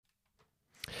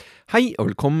Hei og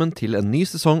velkommen til en ny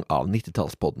sesong av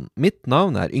 90-tallspodden. Mitt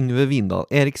navn er Yngve Vindal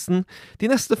Eriksen. De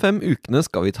neste 5 ukene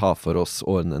skal vi ta for oss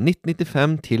årene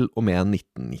 1995 til og med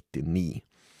 1999.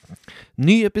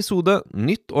 Ny episode,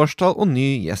 nytt årstall og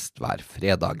ny gjest hver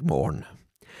fredag morgen.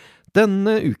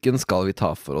 Denne uken skal vi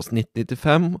ta for oss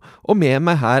 1995, og med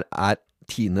meg her er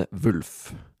Tine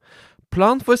Wulff.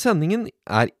 Plan for sendingen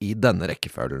er i denne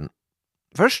rekkefølgen.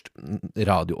 Først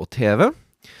radio og TV,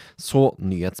 så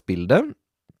nyhetsbilde.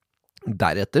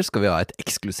 Deretter skal vi ha et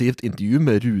eksklusivt intervju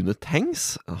med Rune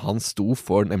Tengs. Han sto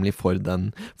nemlig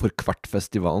for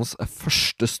Kvartfestivalens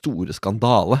første store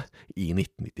skandale i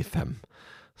 1995.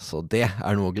 Så det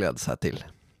er noe å glede seg til.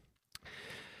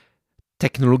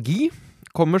 Teknologi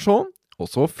kommer så, og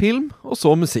så film, og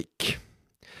så musikk.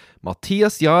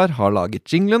 Mathias Jahr har laget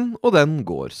jinglen, og den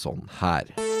går sånn her.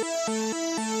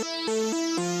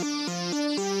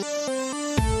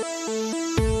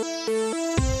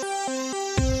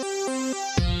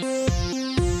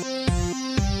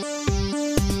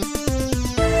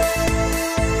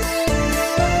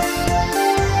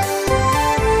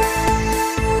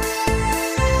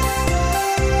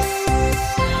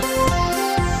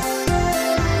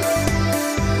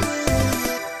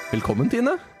 Velkommen,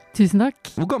 Tine. Tusen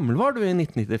takk. Hvor gammel var du i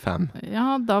 1995?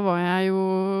 Ja, da var jeg jo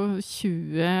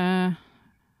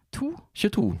 22.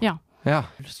 22? Ja. Ja.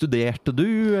 Studerte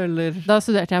du, eller? Da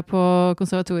studerte jeg på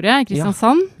konservatoriet i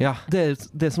Kristiansand. Ja,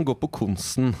 det som går på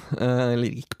kunsten, eller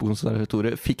ikke på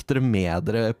konservatoriet, fikk dere med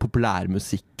dere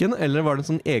populærmusikken, eller var det en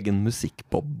sånn egen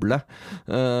musikkboble,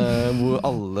 hvor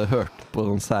alle hørte på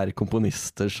noen sære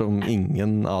komponister som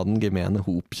ingen av den gemene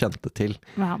hop kjente til?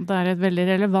 Ja, det er et veldig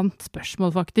relevant spørsmål,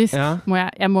 faktisk. Ja. Må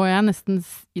jeg nesten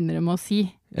innrømme å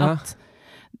si at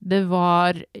det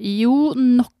var jo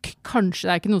nok kanskje,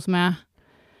 det er ikke noe som jeg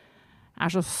er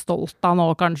så stolt av nå,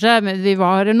 kanskje, men vi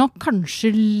var nok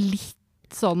kanskje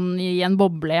litt sånn i en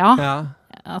boble, ja.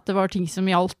 At det var ting som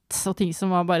gjaldt, og ting som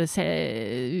var bare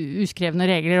uskrevne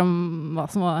regler om hva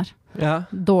som var der. Ja.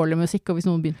 Dårlig musikk, og hvis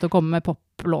noen begynte å komme med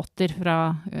poplåter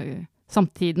fra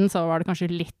samtiden, så var det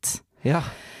kanskje litt...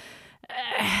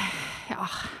 Ja,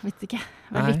 vet ikke.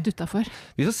 Jeg var litt utenfor.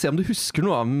 Vi får se om du husker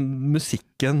noe av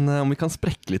musikken, om vi kan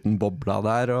sprekke litt en bobla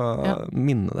der og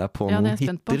minne deg på noen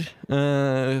hitter.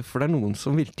 For det er noen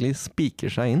som virkelig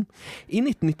spiker seg inn. I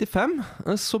 1995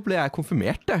 så ble jeg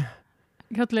konfirmert, det.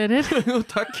 Gratulerer. Jo,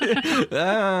 takk.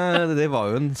 Det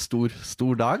var jo en stor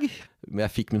dag.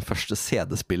 Jeg fikk min første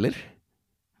CD-spiller.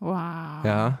 Wow.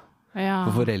 Ja.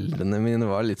 For foreldrene mine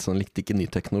var litt sånn, likte ikke ny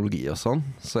teknologi og sånn,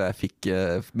 så jeg fikk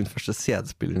min første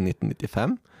CD-spiller i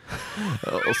 1995,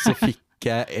 og så fikk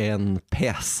jeg en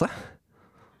PC,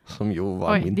 som jo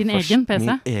var min egen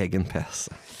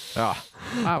PC. Ja.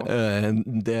 Wow.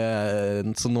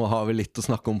 Så nå har vi litt å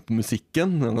snakke om på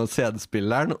musikken,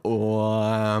 CD-spilleren,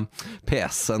 og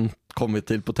PC-en kom vi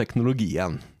til på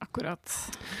teknologien. Akkurat.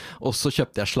 Og så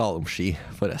kjøpte jeg slalomski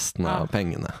for resten av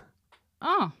pengene.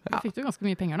 Da fikk du ganske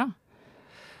mye penger da.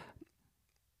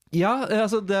 Ja,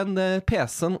 altså den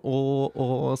PC-en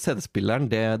og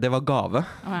CD-spilleren, det var gave.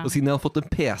 Og siden jeg hadde fått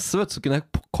en PC, så kunne jeg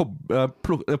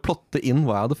plotte inn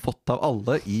hva jeg hadde fått av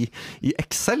alle i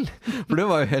Excel. For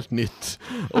det var jo helt nytt.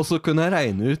 Og så kunne jeg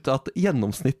regne ut at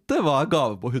gjennomsnittet var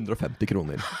gave på 150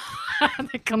 kroner.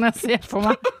 Det kan jeg se for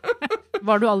meg.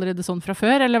 Var du allerede sånn fra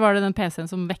før, eller var det den PC-en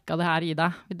som vekket det her i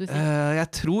deg, vil du si? Jeg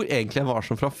tror egentlig jeg var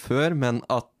sånn fra før, men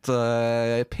at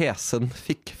PC-en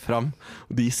fikk fram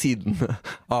de sidene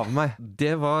av meg.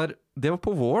 Det var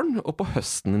på våren, og på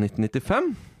høsten i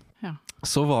 1995,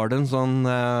 så var det en sånn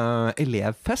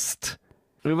elevfest.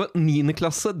 Det var 9.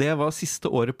 klasse, det var siste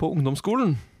året på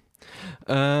ungdomsskolen.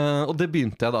 Og det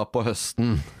begynte jeg da på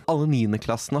høsten. Alle 9.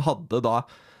 klassene hadde da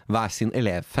hver sin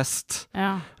elevfest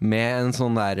med en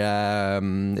sånn der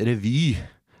revy,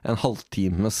 en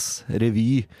halvtimes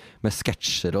revy med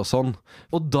sketsjer og sånn.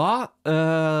 Og da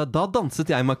danset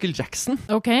jeg Michael Jackson.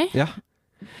 Ok. Ja.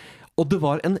 Og det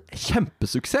var en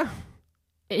kjempesuksess.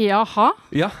 Jaha.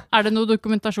 Ja. Er det noe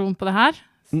dokumentasjon på det her?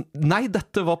 Nei,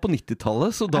 dette var på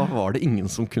 90-tallet, så da var det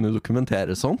ingen som kunne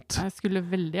dokumentere sånt. Jeg skulle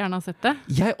veldig gjerne ha sett det.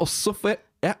 Jeg også, for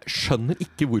jeg skjønner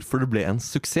ikke hvorfor det ble en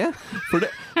suksess. For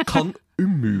det kan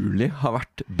umulig ha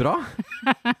vært bra.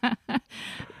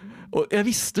 Og jeg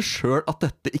visste selv at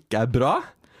dette ikke er bra,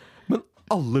 men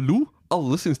alle lo.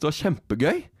 Alle syntes det var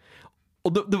kjempegøy.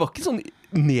 Og det var ikke sånn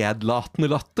nedlatende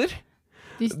latter.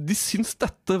 De syntes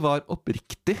dette var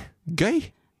oppriktig gøy.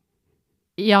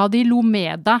 Ja, de lo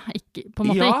med deg, på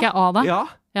en måte ikke av deg.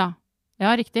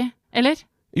 Ja, riktig. Eller?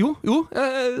 Jo, jeg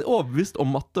er overbevist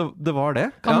om at det var det.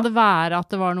 Kan det være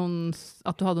at det var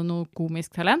at du hadde noe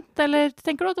komisk talent, eller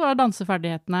tenker du at det var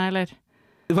danseferdighetene, eller?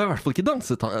 det var i hvert fall ikke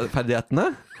danseferdighetene.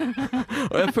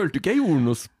 Og jeg følte ikke jeg gjorde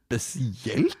noe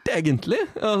spesielt, egentlig.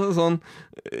 Altså, sånn,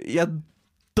 jeg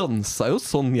dansa jo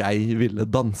sånn jeg ville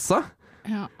dansa.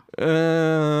 Ja.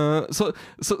 Men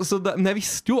jeg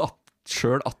visste jo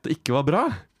selv at det ikke var bra.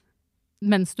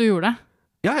 Mens du gjorde det?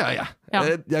 Ja.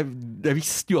 Jeg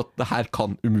visste jo at det her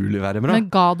kan umulig være bra. Men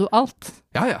ga du alt?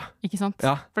 Ja. Ikke sant?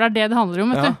 Ja. For det det handler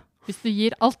om, vet du. Hvis du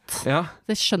gir alt,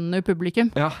 det skjønner jo publikum.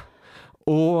 Ja.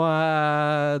 Og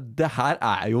det her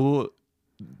jo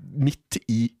midt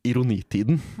i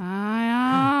ironitiden.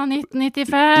 Ja,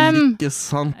 1995! Ikke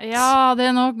sant? Ja,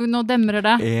 nå demrer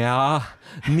det. Ja,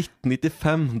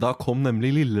 1995, da kom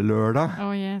nemlig Lille Lørdag.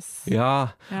 Yes.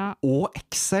 Ja, og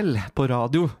Excel på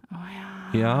radio.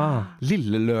 Ja,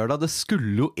 Lille Lørdag, det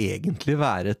skulle jo egentlig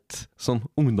være et sånn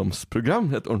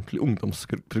ungdomsprogram, et ordentlig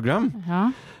ungdomsprogram. Ja.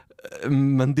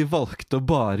 Men de valgte å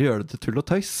bare gjøre det til tull og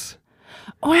tøys.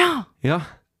 Ja.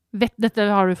 Dette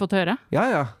har du fått høre?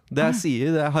 Ja. Det jeg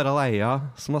sier, det Harald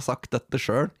Eia som har sagt dette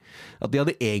selv. At de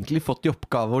hadde egentlig fått i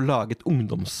oppgave å lage et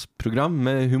ungdomsprogram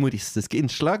med humoristiske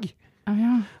innslag.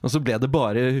 Og så ble det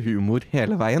bare humor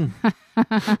hele veien.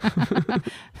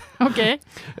 Ok.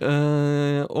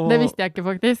 Det visste jeg ikke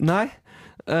faktisk. Nei.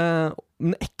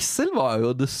 Men Excel var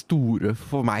jo det store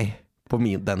for meg på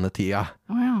denne tida.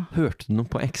 Hørte du noe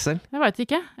på Excel? Jeg vet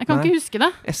ikke. Jeg kan ikke huske det.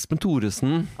 Espen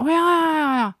Thoresen.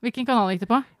 Ja. Hvilken kanal gikk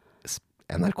det på?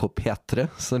 NRK P3,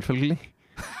 selvfølgelig.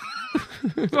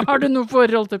 Har du noe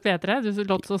forhold til P3? Du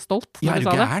låt så stolt når du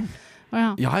sa det. Gæren.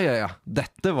 Ja.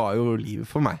 Dette var jo livet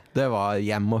for meg. Det var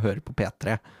hjem og høre på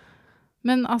P3.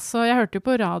 Men altså, jeg hørte jo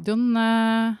på radioen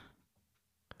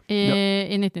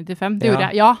i 1995. Det gjorde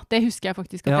jeg. Ja, det husker jeg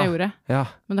faktisk at jeg gjorde.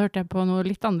 Men da hørte jeg på noe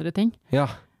litt andre ting. Ja.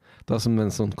 Det som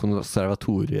en sånn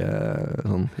konservatorie,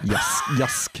 sånn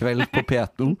jazzkveld på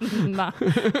P2.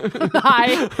 Nei,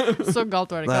 så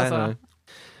galt var det ikke, altså. Nei.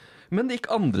 Men det gikk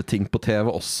andre ting på TV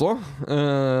også.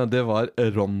 Det var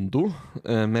Rondo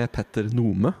med Petter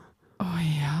Nome.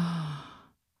 Ja.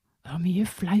 Det var mye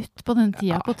flaut på den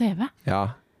tida på TV. Ja.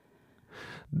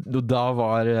 Da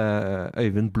var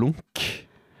Øyvind Blunk,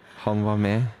 han var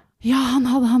med. Ja, han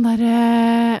hadde han der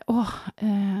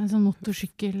en sånn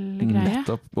motorsykkelgreie.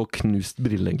 Nettopp, og knust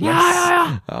brilleglass.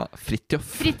 Ja. Fridtjof.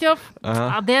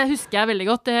 Ja, det husker jeg veldig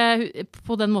godt.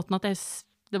 På den måten at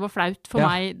det var flaut for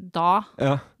meg da.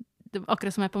 Ja. Det var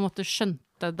akkurat som jeg på en måte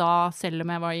skjønte da, selv om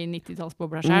jeg var i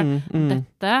 90-tallsbobla selv.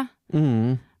 Dette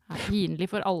pinlig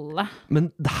for alle.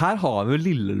 Men her har vi jo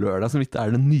Lille Lørdag som litt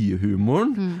den nye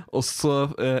humoren, og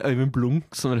så Øyvind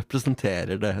Blunk som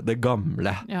representerer det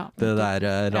gamle. Det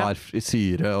der rar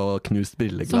frisyre og knust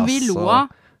brilleglass. Som vi lo av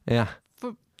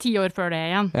for 10 år før det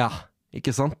igjen. Ja,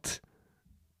 ikke sant?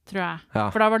 Tror jeg.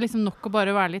 For da var det liksom nok å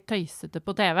bare være litt tøysete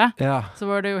på TV. Så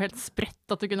var det jo helt sprett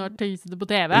at du kunne være tøysete på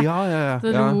TV. Så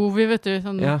lo vi, vet du,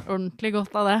 sånn ordentlig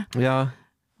godt av det. Ja.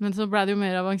 Men så ble det jo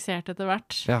mer avansert etter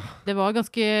hvert. Det var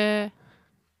ganske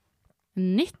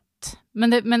nytt.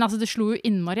 Men altså, det slo jo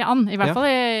innmari an. I hvert fall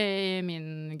i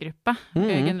min gruppe.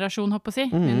 Generasjon, håper jeg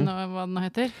å si. Min, hva den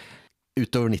heter.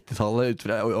 Utover 90-tallet,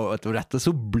 og utover dette,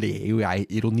 så ble jo jeg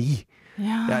ironi.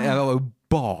 Jeg var jo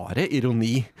bare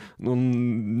ironi.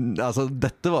 Altså,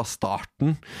 dette var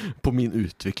starten på min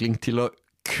utvikling til å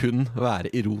kun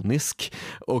være ironisk,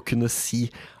 og kunne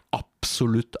si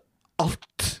absolutt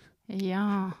alt.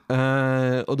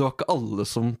 Og det var ikke alle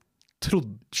som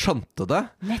skjønte det.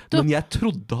 Men jeg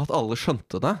trodde at alle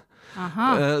skjønte det.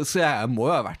 Så jeg må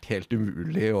jo ha vært helt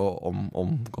umulig å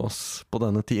omgås på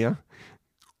denne tida.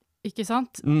 Ikke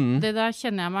sant? Det der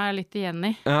kjenner jeg meg litt igjen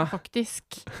i,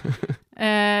 faktisk.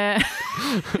 Jeg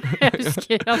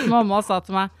husker at mamma sa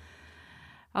til meg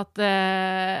at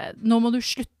nå må du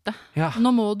slutte.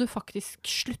 Nå må du faktisk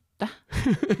slutte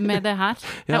med det her.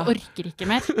 Jeg orker ikke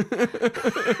mer.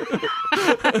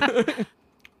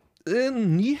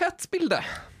 Nyhetsbilde.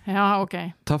 Ja, ok.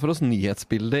 Ta for oss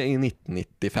nyhetsbildet i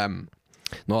 1995.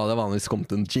 Nå har det vanligvis kommet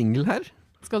en jingle her.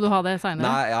 Skal du ha det senere?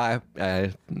 Nei,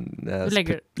 jeg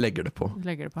legger det på. Du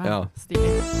legger det på her? Ja. Stilig.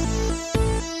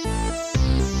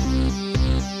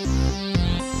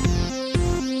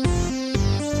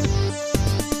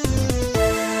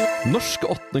 Norske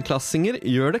åttendeklassinger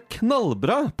gjør det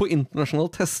knallbra på internasjonale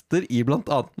tester i blant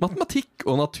annet matematikk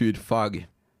og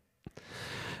naturfag.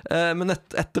 Men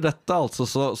etter dette altså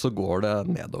så går det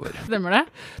nedover. Stemmer det?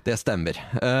 Det stemmer.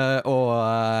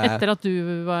 Etter at du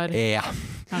var... Ja,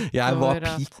 jeg var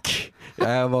peak.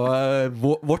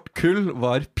 Vårt kull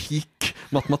var peak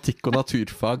matematikk og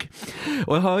naturfag.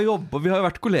 Og vi har jo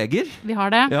vært kolleger. Vi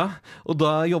har det. Ja, og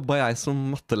da jobbet jeg som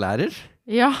mattelærer.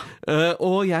 Ja.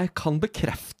 Og jeg kan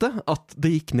bekrefte at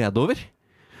det gikk nedover.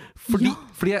 Fordi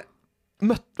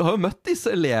har jo møtt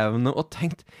disse elevene og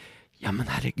tenkt, ja, men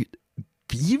herregud,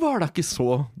 vi var da ikke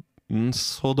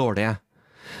så dårlige.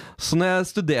 Så når jeg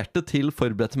studerte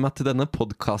forberedte meg til denne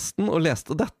podcasten og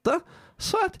leste dette,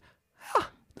 så ja,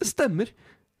 det stemmer.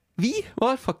 Vi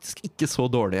var faktisk ikke så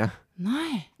dårlige.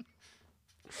 Nei.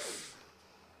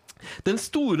 Den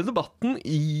store debatten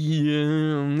i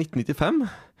 1995,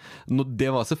 det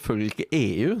var selvfølgelig ikke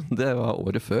EU, det var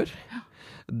året før.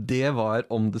 Det var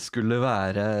om det skulle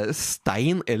være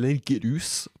stein eller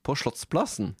grus på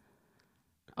Slottsplassen.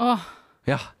 Åh.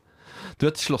 Ja, du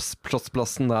vet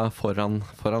Slottsplassen da foran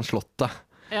slottet.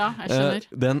 Ja, jeg skjønner.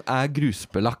 Den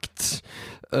grusbelagt.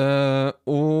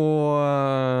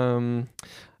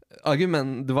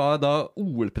 Det var da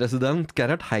OL-president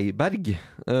Gerhard Heiberg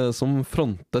som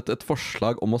frontet et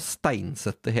forslag om å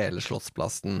steinsette hele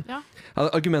Slottsplassen. Ja.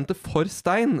 Argumentet for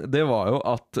stein, det var jo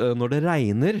at når det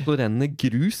regner, så renner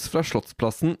grus fra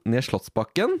Slottsplassen ned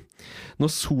Slottsbakken. Når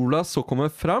sola så kommer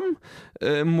fram,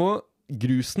 må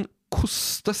grusen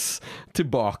kostes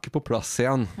tilbake på plass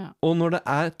igjen. Ja. Og når det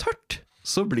tørt,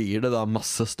 så blir det da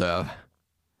masse støv.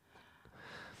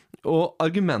 Og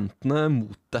argumentene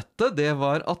mot dette, det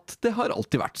var at det har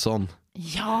alltid vært sånn.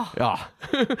 Ja.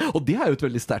 Og det jo et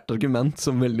veldig sterkt argument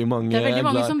som veldig mange... Det veldig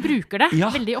mange som bruker det,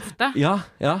 veldig ofte. Ja.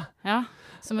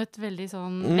 Som et veldig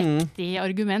sånn vektig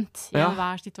argument i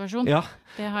enhver situasjon. Ja.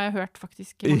 Det har jeg hørt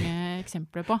faktisk mange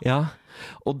eksempler på. Ja,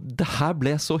 og det her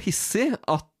ble så hissig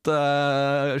at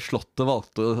Slottet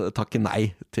valgte å takke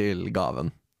nei til gaven.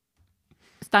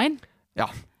 Stein? Ja.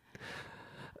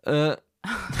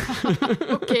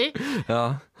 Ok.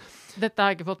 Ja. Dette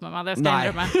har jeg ikke fått med meg, det skal jeg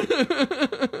innrømme.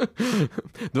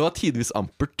 Det var tidvis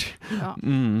ampert. Ja.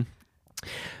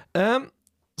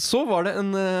 Så var det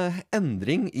en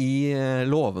endring i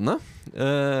lovene.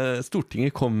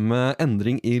 Stortinget kom med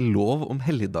endring i lov om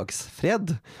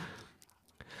helligdagsfred,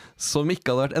 som ikke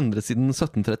hadde vært endret siden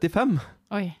 1735.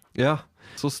 Oi. Ja,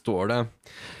 så står det: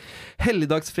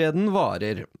 helligdagsfreden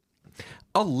varer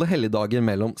alle helligdager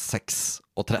mellom 6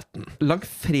 og 13.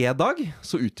 Langfredag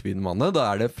så utvider man det,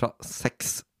 da det fra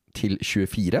 6 til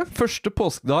 24. Første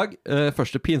påskedag,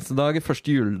 første pinsedag,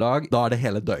 første juledag, da det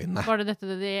hele døgnet. Var det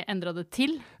dette de endret det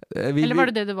til? Eller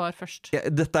var det var først? Ja,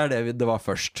 dette det var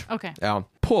først. Ok. Ja.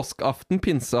 Påskeaften,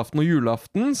 pinseaften og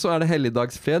julaften, så det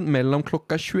helligdagsfred mellom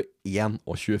klokka 21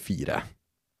 og 24.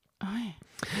 Oi.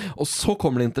 Og så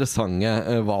kommer det interessante,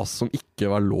 hva som ikke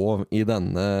var lov i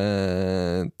denne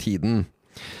tiden.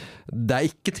 Det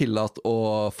ikke tillatt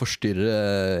å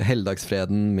forstyrre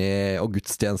helligdagsfreden og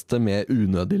gudstjeneste med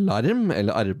unødig larm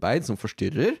eller arbeid som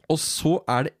forstyrrer. Og så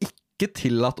det ikke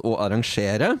tillatt å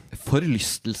arrangere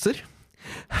forlystelser,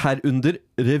 herunder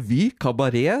revy,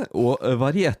 kabaret og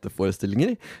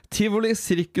varieteforestillinger, tivoli,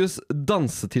 sirkus,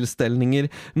 dansetilstelninger,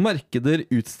 markeder,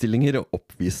 utstillinger og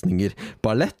oppvisninger,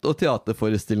 ballett- og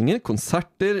teaterforestillinger,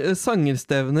 konserter,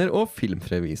 sangerstevner og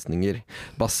filmfrevisninger,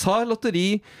 basar,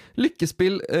 lotteri,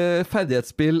 lykkespill,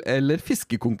 ferdighetsspill eller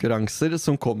fiskekonkurranser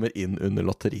som kommer inn under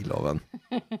lotteriloven.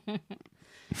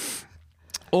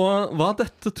 Og hva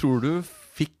dette tror du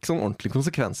fikk sånn ordentlige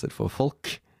konsekvenser for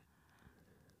folk?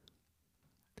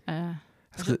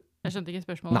 Jeg skjønte ikke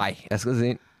spørsmålet. Nei, jeg skal si,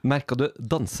 merket du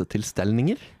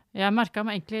dansetilstelninger? Jeg merket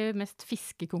meg egentlig mest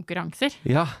fiskekonkurranser.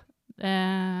 Ja.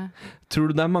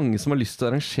 Tror du det mange som har lyst til å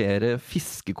arrangere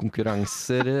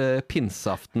fiskekonkurranser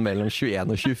pinseaften mellom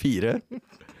 21 og 24?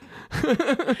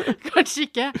 Kanskje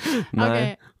ikke. Nei. Ok,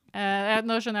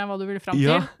 nå skjønner jeg hva du vil fram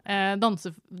til.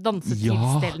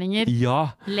 Dansetilstelninger. Ja.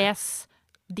 Les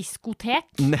diskotek.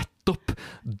 Nettopp.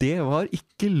 Det var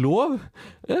ikke lov.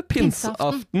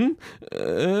 Pinseaften,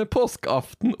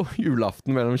 påskeaften og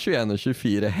julaften mellom 21 og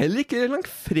 24. Heller ikke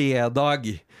langfredag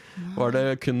var det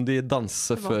kun de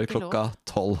danse før klokka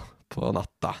 12 på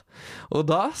natta. Og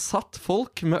da satt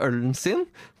folk med ølen sin.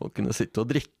 Folk kunne sitte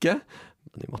og drikke,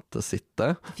 men de måtte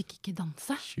sitte. De fikk ikke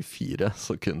danse. 24,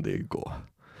 så kunne de gå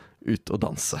ut og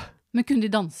danse. Men kunne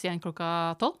de danse igjen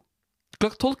klokka 12?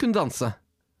 Klokka 12 kunne de danse.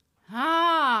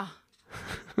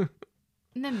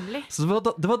 Nemlig. Så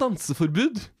det var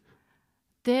danseforbud.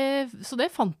 Så det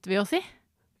fant vi oss i.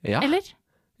 Ja. Eller?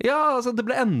 Ja, altså det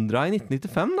ble endret i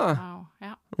 1995 da. Wow,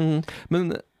 ja.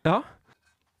 Men, ja.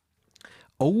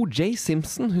 O.J.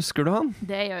 Simpson, husker du han?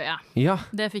 Det gjør jeg. Ja.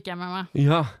 Det fikk jeg med meg.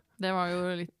 Ja. Det var jo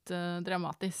litt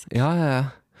dramatisk.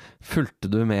 Ja.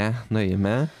 Fulgte du nøye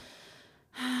med?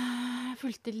 Jeg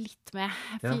fulgte litt med.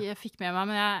 Jeg fikk med meg,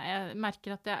 men jeg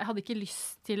merker at jeg hadde ikke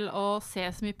lyst til å se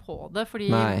så mye på det, fordi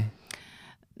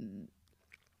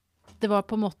det var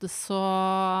på en måte så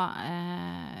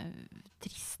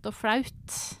trist og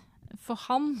flaut for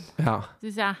han,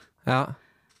 synes jeg. Ja.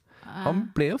 Han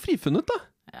ble jo frifunnet da.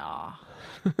 Ja.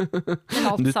 Men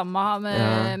alt sammen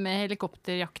med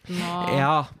helikopterjakten og...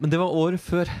 Ja, men det var året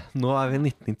før. Nå er vi i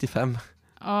 1995.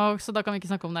 Så da kan vi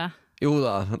ikke snakke om det. Jo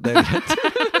da, det er greit.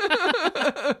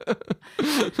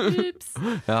 Ups.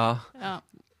 Ja.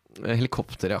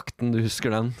 Helikopterjakten, du husker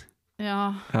den?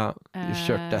 Ja. Du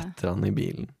kjørte etter han i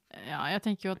bilen. Ja, jeg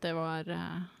tenker jo at det var...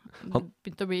 Han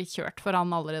begynte å bli kjørt for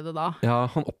han allerede da. Ja,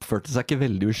 han oppførte seg ikke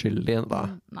veldig uskyldig da.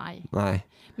 Nei.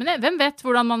 Men hvem vet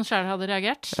hvordan man selv hadde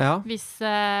reagert? Ja. Hvis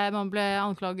man ble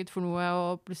anklaget for noe,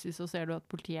 og plutselig så ser du at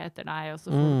politiet er etter deg, og så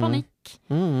får du panikk.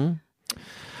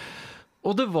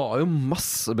 Og det var jo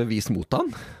masse bevis mot han.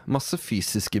 Masse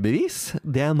fysiske bevis.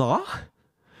 DNA.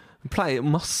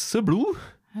 Masse blod.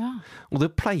 Ja. Og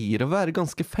det pleier å være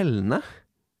ganske fellende.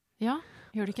 Ja,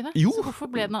 gjør det ikke det? Jo. Så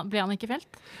hvorfor ble han ikke felt?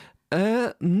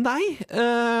 Nei,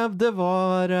 det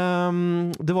var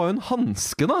jo en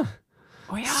hanske da.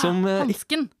 Som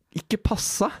hansken. Ikke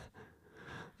passa.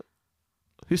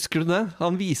 Husker du det?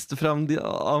 Han viste frem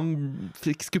han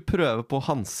skulle prøve på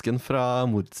hansken fra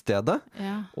mordstedet,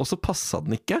 og så passa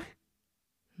den ikke.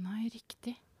 Nei,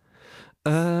 riktig.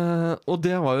 Og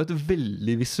det var jo et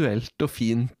veldig visuelt og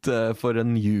fint for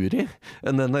en jury,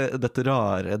 dette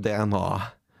rare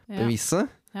DNA-beviset.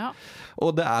 Ja.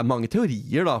 Og det er mange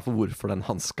teorier da for hvorfor den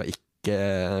hanska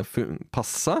ikke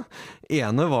passa.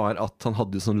 Ene var at han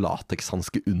hadde jo sånn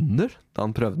latekshanske under da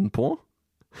han prøvde den på.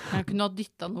 Jeg kunne ha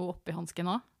dyttet noe oppi hansken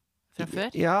også, fra før?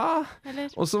 Ja, eller?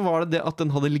 Og så var det at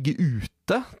den hadde ligget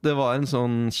ute. Det var en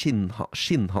sånn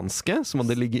skinnhanske som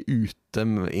hadde ligget ute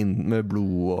med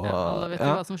blod og... Alle vet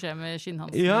jo hva som skjer med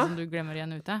skinnhansken som du glemmer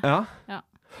igjen ute. Ja.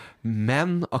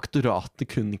 Men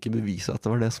aktoratet kunne ikke bevise at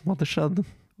det var det som hadde skjedd.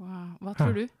 Wow. Hva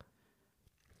tror du?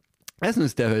 Jeg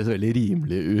synes det høres veldig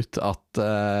rimelig ut at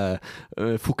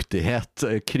fuktighet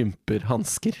krymper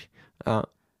hansker. Ja.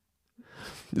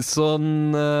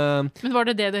 Sånn... Men var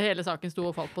det hele saken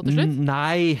stod og falt på til slutt?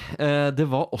 Nei, det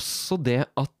var også det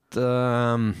at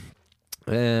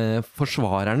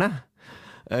forsvarerne,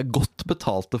 godt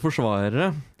betalte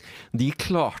forsvarere, de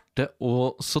klarte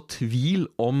å så tvil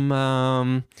om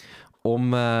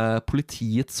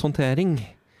politiets håndtering.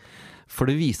 For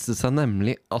det viste seg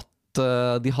nemlig at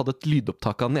de hadde et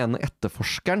lydopptak av den ene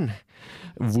etterforskeren,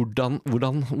 hvor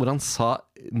han sa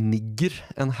nigger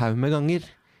en haug med ganger.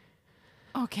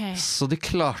 Okay. Så de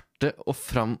klarte å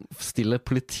framstille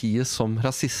politiet som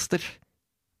rasister.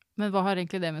 Men hva har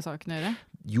egentlig det med saken å gjøre?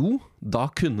 Jo, da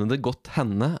kunne det godt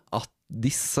hende at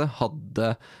disse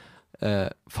hadde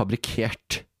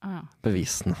fabrikkert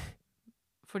bevisene.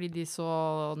 Fordi de så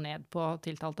ned på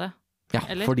tiltalte? Ja,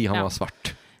 eller? Fordi han var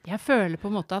svart. Jeg føler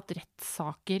på en måte at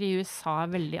rettssaker i USA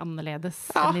er veldig annerledes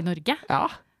enn i Norge. Ja.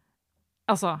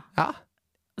 Altså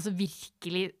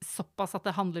virkelig såpass at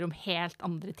det handler om helt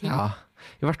andre ting. Ja,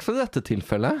 i hvert fall i dette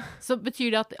tilfellet. Så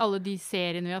betyr det at alle de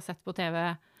seriene vi har sett på TV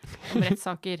om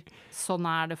rettssaker, sånn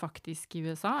er det faktisk i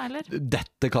USA, eller?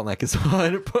 Dette kan jeg ikke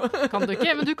svare på. Kan du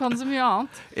ikke? Men du kan så mye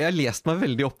annet. Jeg har lest meg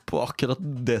veldig opp på akkurat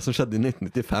det som skjedde i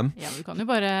 1995. Ja, men du kan jo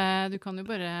bare...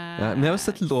 Ja, men jeg har jo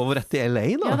sett Lov og rett i LA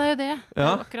da. Ja, det er jo det. Det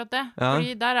er akkurat det. Ja.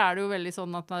 Fordi der er det jo veldig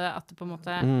sånn at det på en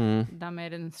måte, det er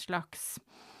mer en slags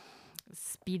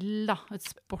spill da, et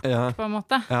sport på en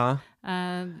måte,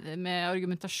 med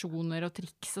argumentasjoner og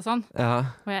triks og sånn.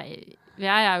 Og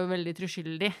jeg er jo veldig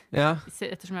troskyldig.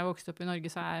 Ettersom jeg vokste opp i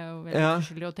Norge, så er jeg jo veldig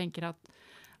troskyldig og tenker at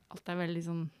alt er veldig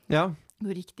sånn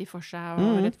riktig for seg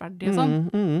og rettferdig og sånn.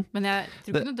 Men jeg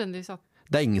tror ikke nødvendigvis at...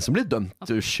 Det er ingen som blir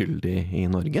dømt uskyldig i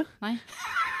Norge? Nei.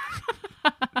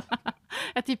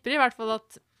 Jeg tipper i hvert fall at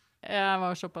jeg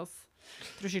var såpass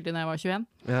troskyldig når jeg var 21.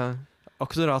 Ja.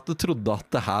 Aktoratet trodde at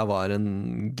det her var en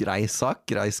grei sak,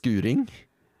 grei skuring.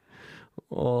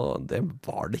 Og det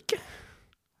var det ikke.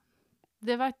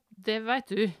 Det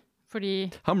vet du, fordi...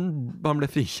 Han ble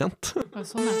frikjent.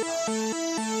 Sånn, ja.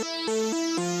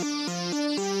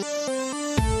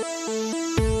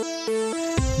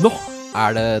 Nå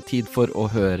er det tid for å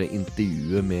høre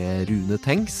intervjuet med Rune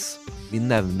Tengs. Vi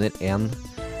nevner en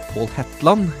Paul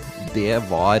Hetland. Det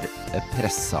var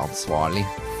presseansvarlig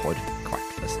for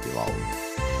Kvartfestivalen.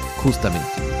 Kos deg med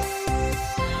intervjuet.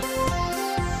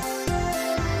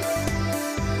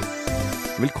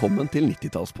 Velkommen til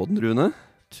 90-tallspodden, Rune.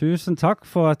 Tusen takk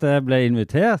for at jeg ble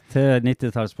invitert til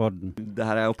 90-tallspodden. Dette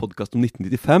er jo podcast om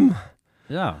 1995.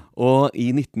 Ja. Og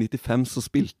i 1995 så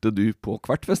spilte du på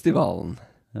Kvartfestivalen.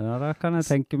 Ja, da kan jeg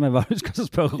tenke meg hva du skal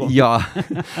spørre om. Ja,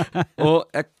 og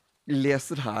jeg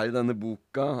leser her i denne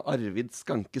boka Arvid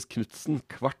Skankes Knudsen,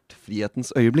 Kvart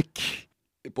frihetens øyeblikk.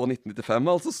 På 1995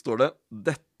 altså står det: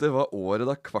 dette var året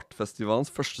da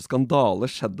Kvartfestivalens første skandale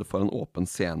skjedde for en åpen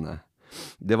scene.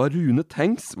 Det var Rune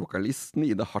Tengs, vokalisten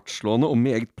i det hardtslående og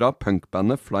meget bra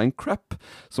punkbandet Flying Crap,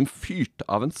 som fyrte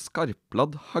av en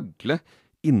skarpladd hagle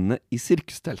inne i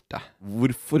sirkusteltet.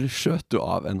 Hvorfor skjøt du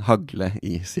av en hagle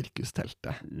i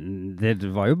sirkusteltet? Det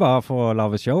var jo bare for å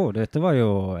lave show. Dette var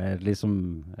jo liksom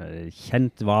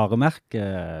kjent varemerke.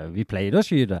 Vi pleide å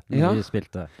skyte når vi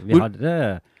spilte. Vi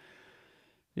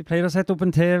pleide å sette opp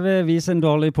en TV, vise en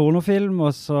dårlig pornofilm,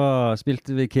 og så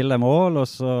spilte vi Kill Them All, og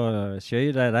så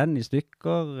skjøt jeg den i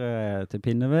stykker til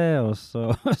pinneved, og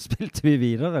så spilte vi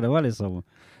videre. Det var liksom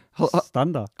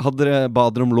standard. Hadde dere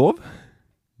bader om lov?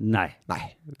 Nei.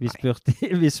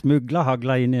 Vi smuglet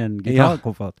hagla inn i en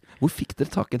gitarkoffert. Hvor fikk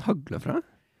dere tak i en hagle fra?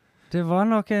 Det var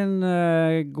nok en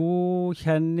god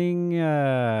kjenning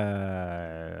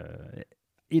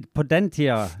på den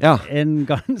tida. En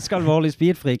ganske alvorlig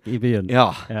speedfreak i byen. Ja.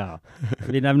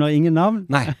 Vi nevner ingen navn.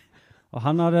 Nei. Og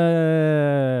han hadde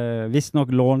visst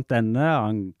nok lånt denne av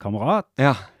en kamerat.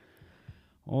 Ja.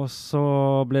 Og så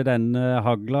ble denne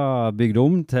hagla bygd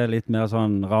om til litt mer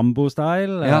sånn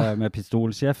Rambo-style, med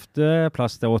pistolskjefte,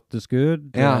 plass til 8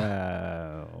 skudd.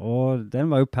 Og den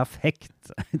var jo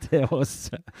perfekt til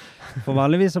oss. For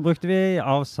vanligvis så brukte vi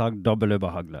avsagd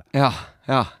dobbeltløberhagle.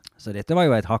 Så dette var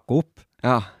jo et hakk opp.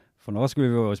 For nå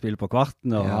skulle vi jo spille på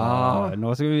kvarten, og nå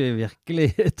skulle vi virkelig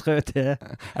trø til.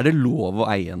 Er det lov å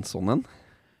eie en sånn en?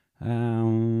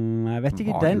 Jeg vet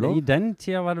ikke, i den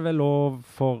tida var det vel lov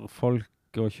for folk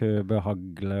å kjøpe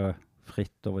hagle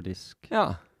fritt over disk.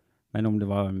 Men om det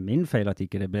var min feil at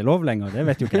ikke det ble lov lenger, det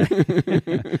vet jo ikke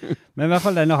jeg. Men i hvert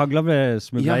fall denne hagla ble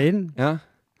smuglet inn.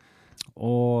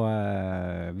 Og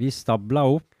vi stablet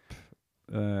opp.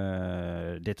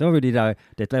 Dette var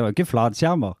jo ikke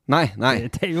flatskjermer. Nei.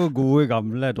 Dette er jo gode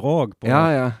gamle drog på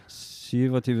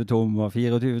 27 tommer,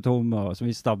 24 tommer, som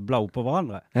vi stablet opp på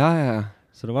hverandre.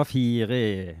 Så det var 4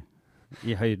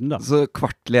 i høyden da. Så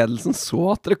kvartledelsen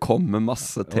så at dere kom med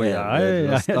masse TV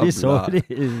og stabler.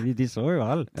 De så jo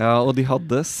alt. Ja, og de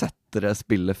hadde sett dere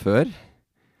spille før.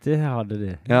 Det hadde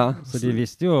de. Så de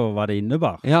visste jo hva det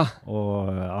innebar.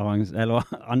 Eller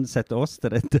ansette oss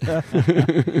til dette.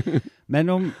 Men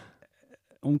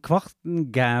om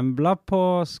kvarten gambla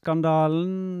på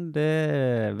skandalen,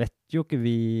 det vet jo ikke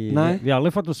vi. Vi har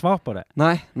aldri fått noe svar på det.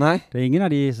 Nei. Det er ingen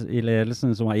av de i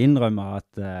ledelsen som har innrømmet at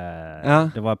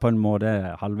det var på en måte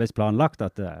halvveis planlagt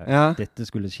at dette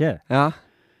skulle skje.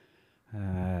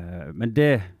 Men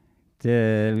det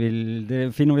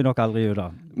finner vi nok aldri ut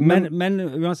av. Men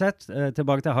uansett,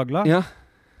 tilbake til hagla.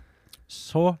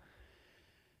 Så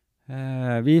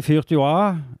vi fyrte jo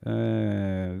av.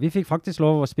 Vi fikk faktisk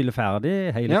lov å spille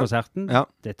ferdig hele konserten.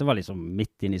 Dette var liksom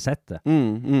midt inn i settet.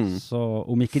 Så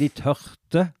om ikke de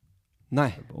tørte,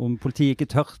 om politiet ikke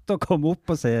tørte å komme opp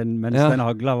på scenen mens den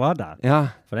hagla var der,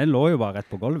 for den lå jo bare rett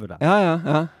på gulvet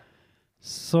der.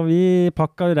 Så vi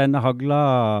pakket jo denne hagla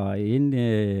inn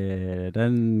i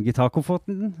den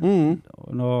gitarkofferten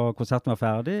når konserten var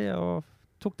ferdig, og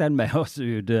tok den med oss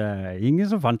ut. Ingen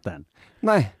som fant den.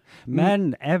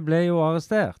 Men jeg ble jo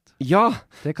arrestert.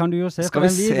 Det kan du jo se på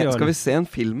den videoen. Skal vi se en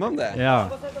film om det?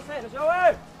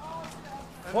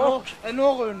 Folk, nå,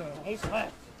 Rune. Hei,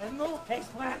 sprett. Nå, hei,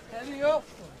 sprett. Hva er det gjort?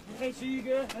 Hei,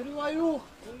 syke. Hva du har gjort?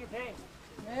 Ingenting.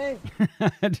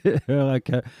 Det hører jeg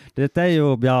ikke. Dette er jo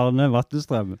Bjarne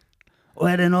Vattestrøm. Hva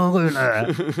er det nå, Rune?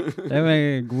 Det er jo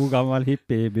en god gammel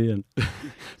hippie i byen.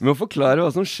 Vi må forklare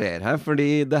hva som skjer her,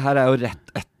 fordi det her er jo rett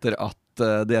etter at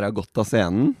dere har gått av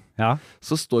scenen.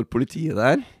 Så står politiet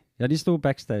der. Ja, de sto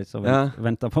backstage og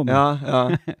ventet på meg.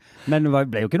 Men det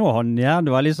ble jo ikke noe håndjern.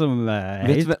 Det var liksom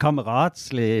helt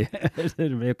kameratslig. Det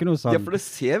ble jo ikke noe sånn. Ja, for det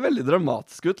ser veldig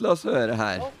dramatisk ut. La oss høre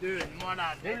her.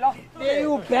 Det er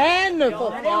jo bandet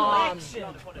for faen!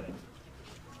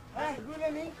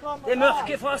 Det er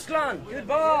mørke fastland.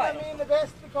 Goodbye. Det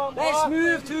er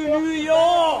smooth to New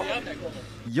York.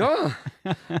 Ja.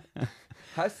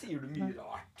 Her sier du mye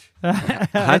rart.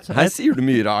 Her sier du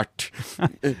mye rart.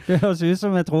 Det høres ut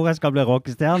som jeg tror jeg skal bli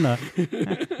rockestjerne.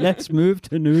 Let's move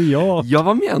to New York. Ja,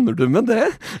 hva mener du med det?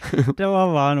 Det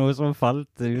var bare noe som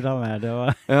falt ut av meg. Det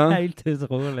var helt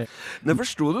utrolig. Men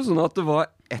forstod du sånn at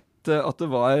det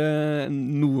var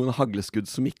noen hagleskudd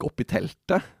som gikk opp i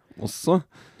teltet også?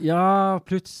 Ja,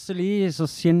 plutselig så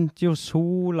skinte jo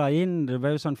sola inn. Det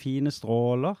var jo sånne fine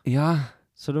stråler.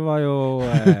 Så det var jo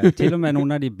til og med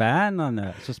noen av de bandene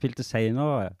som spilte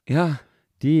senere.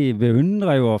 de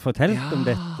beundret jo og fortalte om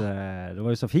dette. Det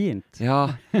var jo så fint.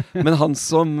 Ja, men han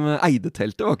som eide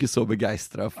teltet var ikke så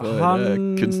begeistret for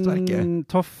kunstverket.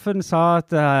 Toffen sa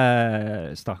at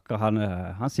stakkar,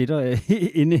 han sitter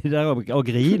inni der og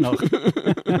griner.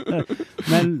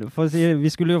 Men for å si, vi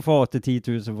skulle jo få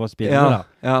 8-10 000 for å spille da.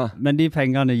 Ja. Men de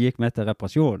pengene gikk med til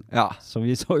reparasjon. Ja. Så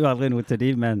vi så jo aldri noe til de,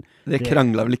 men... Det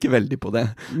kranglet vel ikke veldig på det.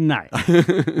 Nei.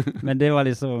 Men det var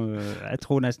liksom, jeg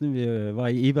tror nesten vi var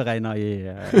iberegnet i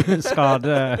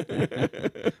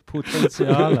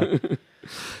skadepotensialet.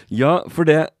 Ja, for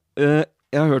det,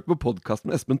 jeg har hørt på podcasten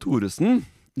med Espen Thoresen,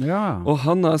 og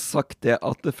han har sagt det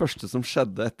at det første som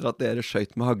skjedde etter at dere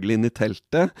skjøt med hagle inn i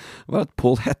teltet, var at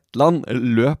Paul Hetland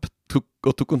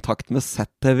tok kontakt med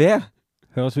ZTV.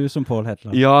 Høres ut som Paul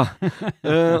Hetland. Ja,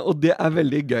 og det er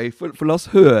veldig gøy, for la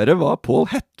oss høre hva Paul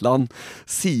Hetland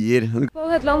sier. Paul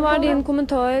Hetland, hva er din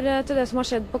kommentar til det som har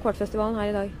skjedd på Kvartfestivalen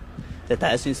her i dag? Dette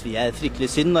her synes vi er fryktelig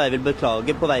synd, og jeg vil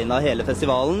beklage på vegne av hele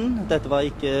festivalen. Dette var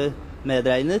ikke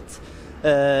medregnet.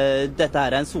 Dette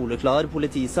her er en soleklar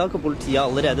politisak, og politiet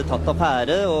har allerede tatt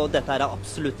affære, og dette her er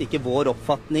absolutt ikke vår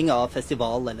oppfatning av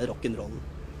festival eller rock'n'roll.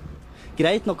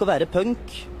 Greit nok å være punk,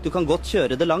 du kan godt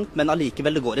kjøre det langt, men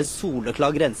allikevel det går en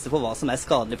soleklar grense for hva som er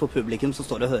skadelig for publikum som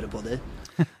står og hører på det.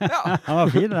 Ja, det var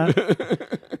fint det.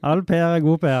 All PR er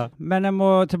god PR. Men jeg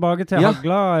må tilbake til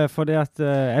hagla, fordi at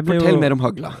jeg ble Fortell mer om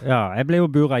hagla. Ja, jeg ble jo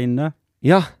buret inne.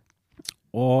 Ja.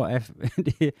 Og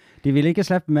de ville ikke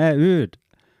slippe meg ut.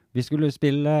 Vi skulle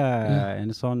spille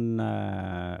en sånn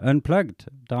unplugged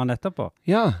dagen etterpå.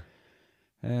 Ja.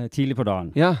 Tidlig på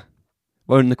dagen. Ja.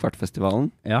 Var under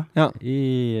Kvartfestivalen? Ja,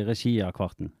 i regi av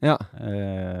Kvarten. Ja.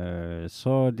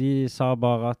 Så de sa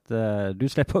bare at du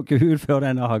slipper ikke ut før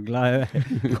denne hagla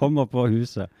kommer på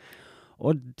huset.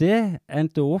 Og det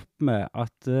endte opp med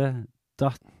at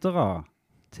datteren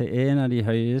til en av de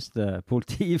høyeste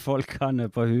politifolkene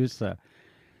på huset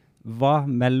var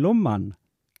mellommann.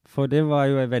 For det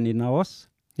var jo en venninne av oss.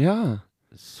 Ja.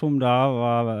 Som da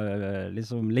var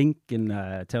liksom linken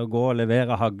til å gå og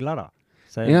levere hagla da.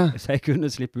 Så jeg kunne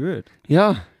slippe ut.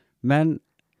 Ja. Men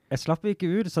jeg slapp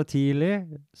ikke ut så tidlig,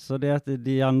 så det at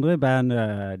de andre i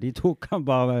bandet, de tok han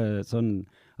bare sånn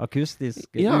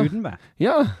akustisk uten meg.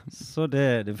 Ja. Så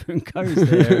det funket jo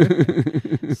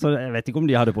det. Så jeg vet ikke om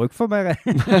de hadde bruk for meg.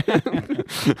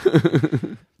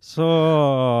 Så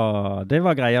det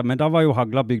var greia, men da var jo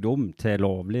hagla bygd om til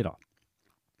lovlig da.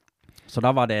 Så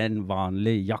da var det en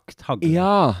vanlig jakthagle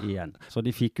igjen. Så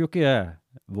de fikk jo ikke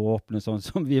våpnet sånn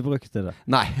som vi brukte det.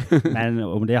 Nei. Men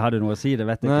om det hadde noe å si, det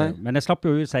vet jeg ikke. Men jeg slapp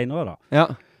jo ut senere da. Ja.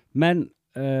 Men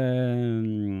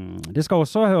det skal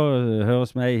også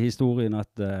høres med i historien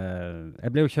at jeg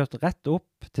ble jo kjørt rett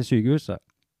opp til sykehuset.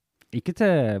 Ikke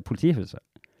til politihuset.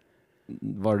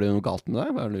 Var det noe galt med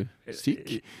deg? Var du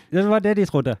syk? Det var det de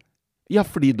trodde. Ja,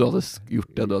 fordi du hadde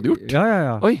gjort det du hadde gjort?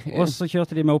 Ja. Oi, og så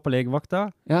kjørte de meg opp på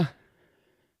legevakta. Ja.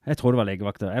 Jeg tror det var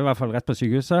legevakta. Jeg var i hvert fall rett på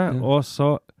sykehuset. Og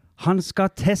så, han skal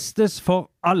testes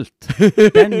for alt.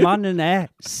 Den mannen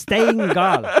er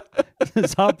steingal,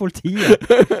 sa politiet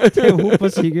til henne på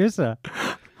sykehuset.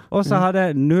 Og så hadde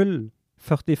jeg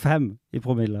 0,45 i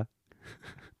promille.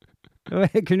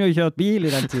 Jeg kunne jo kjørt bil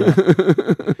i den tiden.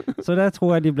 Så der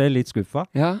tror jeg de ble litt skuffet.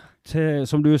 Ja.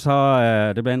 Som du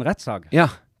sa, det ble en rettssak. Ja,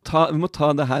 vi må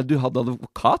ta det her. Du hadde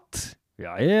advokat.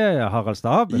 Ja, Harald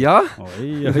Stab. Ja.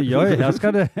 Oi, her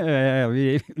skal det...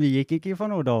 Vi gikk ikke for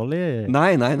noe dårlig.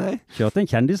 Nei. Kjørte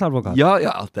en kjendisadvokat. Ja,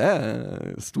 det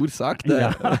er stor sak, det. Ja.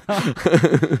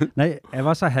 Nei, jeg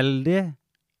var så heldig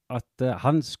at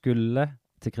han skulle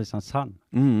til Kristiansand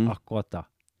akkurat da.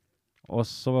 Og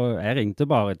så jeg ringte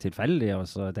bare tilfeldig, og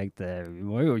så tenkte jeg, vi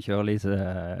må jo kjøre litt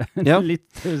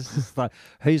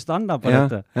høy standard på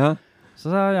dette. Ja. Så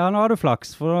sa jeg, nå har du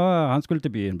flaks, for han skulle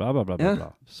til byen, bla bla bla bla.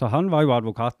 Ja. Så han var jo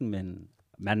advokaten min,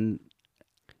 men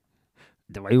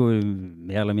det var jo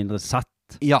mer eller mindre satt.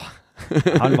 Ja.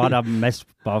 Han var der mest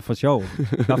bare for show,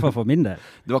 i hvert fall for min del.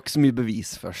 Det var ikke så mye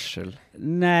bevisførsel.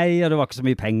 Nei, og det var ikke så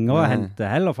mye penger å hente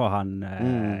heller for han.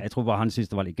 Jeg tror bare han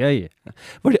syntes det var litt gøy.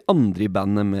 Var de andre i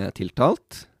bandet med tiltalt?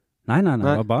 Nei, det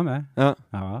var bare med. Ja.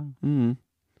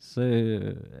 Så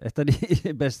et av de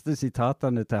beste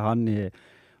sitatene til han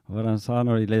hva han sa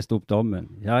når de leste opp dommen.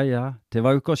 Ja, det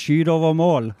var jo ikke å skyte over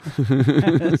mål,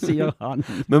 sier han.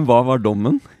 Men hva var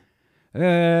dommen?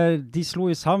 De slo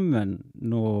jo sammen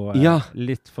noe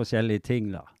litt forskjellige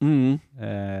ting da.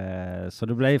 Så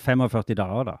det ble 45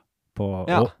 dager da,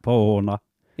 på Håna.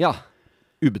 Ja,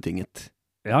 ubetinget.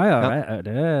 Ja,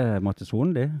 det måtte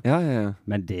sone de. Ja.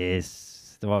 Men det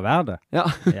var verdt det. Ja.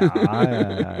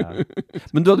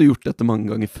 Men du hadde gjort dette mange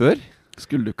ganger før.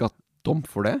 Skulle du ikke hatt dom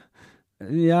for det?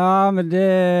 Ja, men det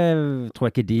tror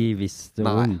jeg ikke de visste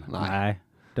om. Nei.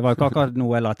 Det var jo ikke akkurat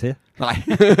noe jeg la til. Nei.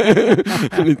 Hei,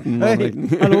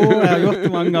 hallo, jeg har gjort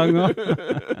det mange ganger.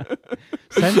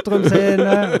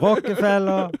 Sentrumscene,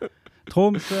 Rockefeller,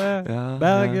 Tromsø,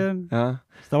 Bergen,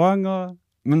 Stavanger.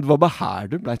 Men det var bare her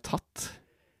du ble tatt?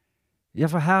 Ja,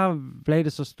 for her ble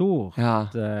det så stort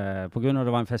på grunn av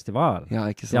det var en festival. Ja,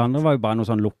 ikke sant. De andre var jo bare noe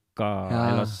sånn lukka,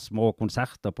 eller små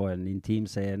konserter på en intim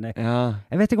scene.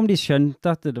 Jeg vet ikke om de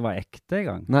skjønte at det var ekte en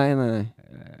gang. Nei.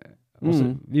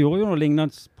 Også, vi gjorde jo noe lignende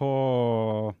på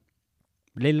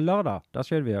Lille Lørdag, da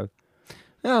skjedde vi jo.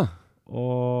 Ja.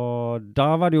 Og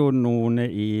da var det jo noen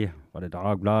var det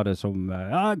Dagbladet som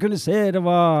kunne se det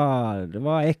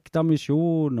var ekte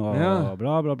misjon og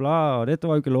bla bla bla, og dette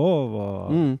var jo ikke lov.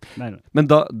 Men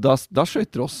da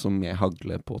skjøt dere også med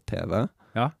hagle på TV?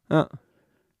 Ja.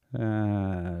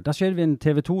 Da skjedde vi en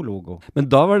TV2-logo. Men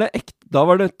da var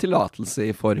det tillatelse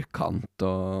i forkant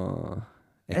og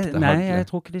ekte hagle? Nei, jeg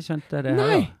tror ikke de skjønte det.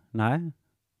 Nei.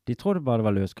 De trodde bare det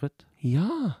var løskrutt.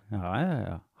 Ja.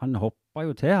 Han hoppa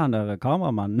jo til, han der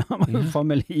kameramannen. Han var jo for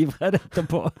meg livredd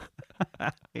etterpå.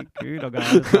 Herregud, og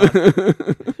galt.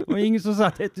 Og ingen som sa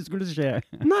at dette skulle skje.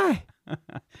 Nei.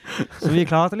 Så vi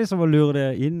klarte liksom å lure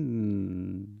det inn,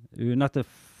 uten at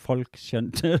folk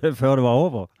skjønte det før det var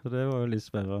over. Så det var jo litt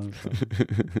spennende.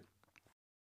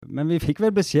 Men vi fikk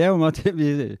vel beskjed om at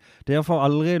dere får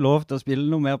aldri lov til å spille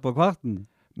noe mer på Kvarten.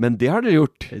 Men det har dere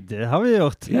gjort. Det har vi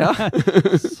gjort. Ja.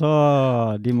 Så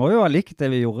de må jo ha likt det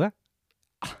vi gjorde.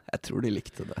 Jeg tror de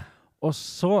likte det. Og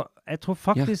så, jeg tror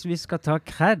faktisk vi skal ta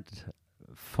cred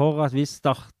for at vi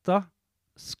startet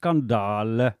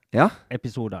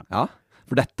skandale-episoden. Ja,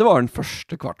 for dette var den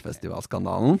første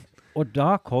Kvartfestivalskandalen. Og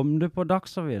da kom det på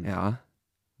Dagsrevyen. Ja.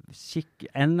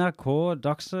 NRK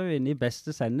Dagsrevyen i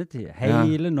beste sendetid.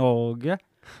 Hele Norge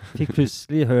fikk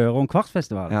plutselig høre om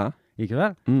Kvartfestivalen. Ja. Ikke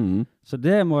vel? Så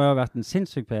det må jo ha vært en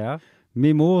sinnssyk PR.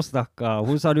 Min mor stakkar,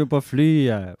 hun satt jo på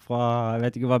flyet fra, jeg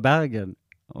vet ikke hva, Bergen.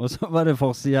 Og så var det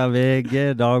forsida av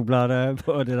VG, Dagbladet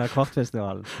på det der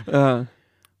Kvartfestivalen. Ja.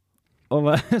 Og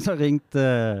så ringte,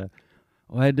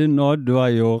 hva er det nå du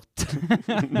har gjort?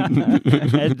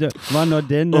 Var nå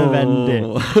det nødvendig?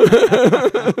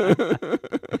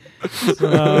 Så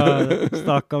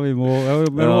stakkar min mor.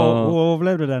 Men hun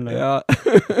overlevde den. Ja.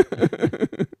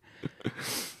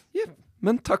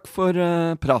 Men takk for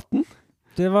praten.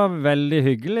 Det var veldig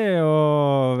hyggelig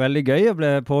og veldig gøy å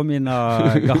bli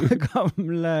påminnet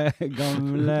gamle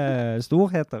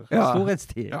storheter. Ja.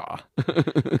 Storhetstid. Ja.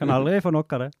 Kan aldri få nok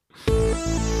av det.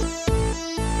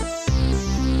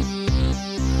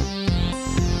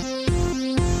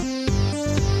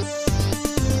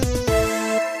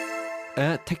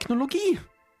 Teknologi.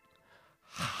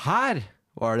 Her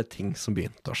var det ting som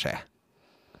begynte å skje.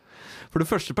 For det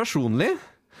første personlig,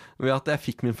 ved at jeg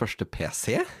fikk min første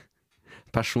PC,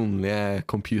 personlige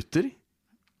computer.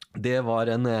 Det var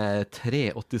en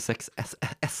 386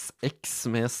 SX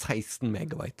med 16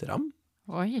 megabyte RAM.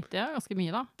 Oi, det er ganske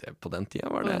mye da. På den tiden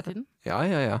var det. På den tiden?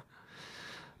 Ja.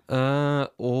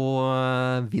 Og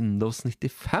Windows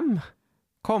 95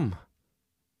 kom.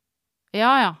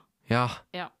 Ja,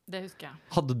 det husker jeg.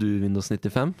 Hadde du Windows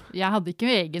 95? Jeg hadde ikke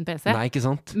egen PC. Nei, ikke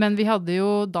sant? Men vi hadde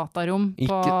jo datarom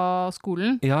på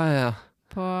skolen. Ja.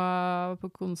 På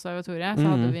konservatoriet så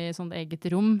hadde vi sånt eget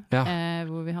rom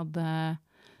hvor vi hadde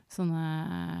sånne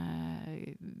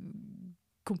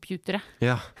computere.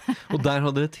 Ja, og der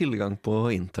hadde dere tilgang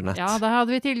på internett. Ja, der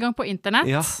hadde vi tilgang på internett.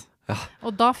 Ja.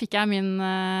 Og da fikk jeg min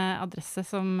adresse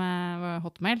som var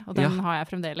Hotmail, og den har jeg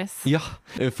fremdeles. Ja,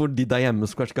 for de der hjemme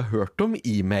som kanskje ikke har hørt om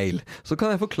e-mail, så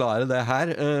kan jeg forklare det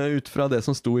her ut fra det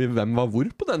som sto i Hvem var hvor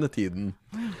på denne tiden.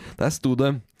 Der sto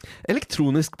det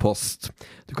elektronisk post.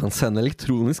 Du kan sende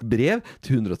elektronisk brev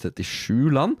til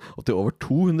 137 land og til over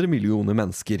 200 millioner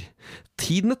mennesker.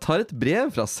 Tiden det tar et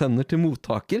brev fra sender til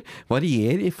mottaker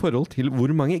varierer i forhold til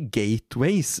hvor mange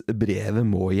gateways brevet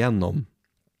må gjennom.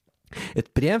 Et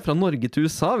brev fra Norge til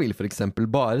USA vil for eksempel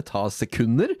bare ta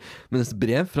sekunder, mens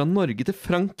brev fra Norge til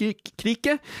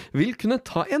Frankrike vil kunne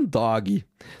ta en dag.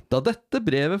 Da dette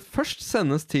brevet først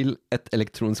sendes til et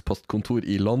elektronisk postkontor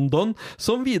i London,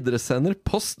 som videresender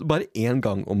post bare en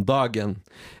gang om dagen.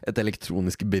 Et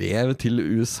elektronisk brev til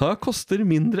USA koster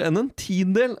mindre enn en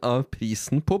 10-del av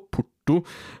prisen på porto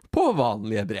på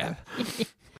vanlige brev.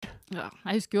 Ja,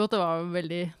 jeg husker jo at det var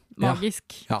veldig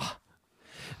magisk. Ja.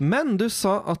 Men du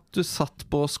sa at du satt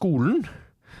på skolen,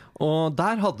 og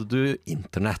der hadde du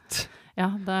internett. Ja,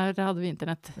 der hadde vi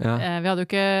internett. Ja. Vi hadde jo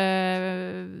ikke,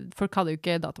 folk hadde jo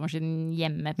ikke datamaskinen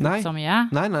hjemme på så mye.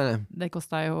 Nei. Det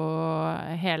kostet jo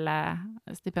hele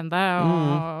stipendet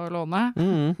å låne.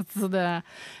 Så og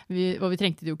vi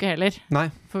trengte det jo ikke heller. Nei.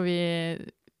 For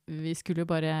vi skulle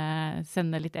jo bare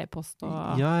sende litt e-post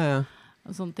og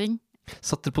sånne ting.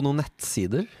 Satt dere på noen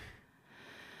nettsider?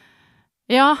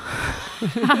 Ja,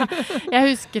 jeg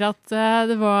husker at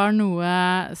det var noe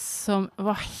som,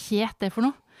 hva het det for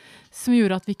noe? Som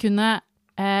gjorde at vi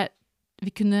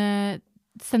kunne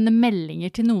sende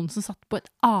meldinger til noen som satt på et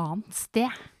annet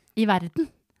sted i verden.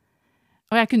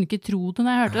 Og jeg kunne ikke tro det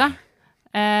når jeg hørte det.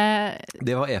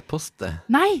 Det var e-post, det?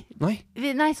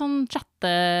 Nei, sånn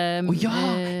chatte...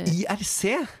 IRC?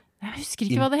 Jeg husker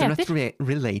ikke hva det heter. Internet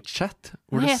Relay Chat,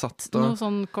 hvor det satt da... Noe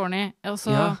sånn corny. Og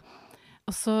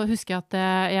så husker jeg at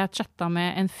jeg chatta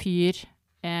med en fyr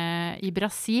i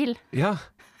Brasil. Ja.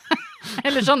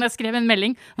 Eller sånn, jeg skrev en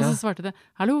melding, og så svarte det,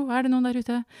 hallo, er det noen der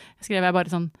ute? Jeg skrev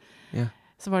bare sånn,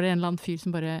 så var det en eller annen fyr som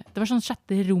bare, det var sånn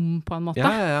chatterom på en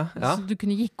måte, så du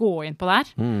kunne gå inn på der,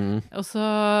 og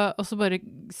så bare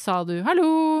sa du, hallo,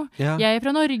 jeg er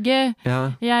fra Norge,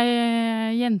 jeg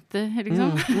er jente,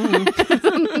 liksom.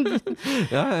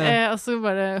 Og så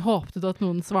bare håpte du at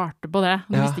noen svarte på det,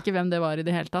 du visste ikke hvem det var i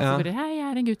det hele tatt, så bare, hei, jeg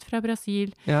er en gutt fra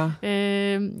Brasil,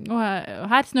 og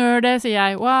her snør det, sier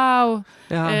jeg, wow,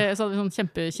 så hadde vi sånn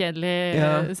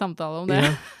kjempekjedelig samtale om det.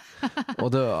 Og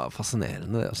det var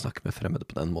fascinerende det, å snakke med fremmede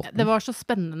på den måten. Det var så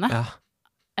spennende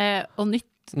og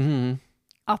nytt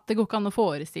at det går ikke an å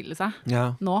forestille seg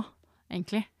nå,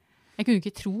 egentlig. Jeg kunne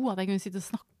ikke tro at jeg kunne sitte og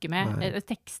snakke med,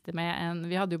 tekste med en,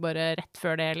 vi hadde jo bare rett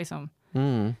før det liksom,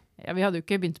 vi hadde jo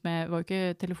ikke begynt med, det var jo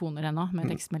ikke telefoner ennå med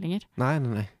tekstmeldinger. Nei.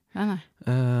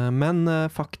 Men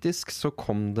faktisk så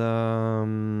kom det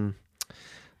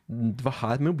var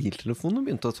her mobiltelefonen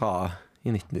begynte å ta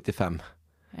i 1995.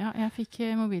 Ja, jeg fikk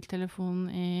mobiltelefon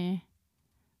i...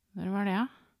 Når var det, ja?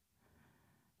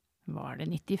 Var det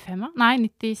 95, da? Nei,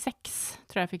 96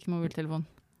 tror jeg fikk mobiltelefon.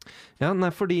 Ja, nei,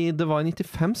 fordi det var i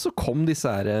 95 så kom disse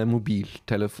her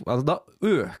mobiltelefoner... Altså, da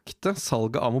økte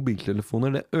salget av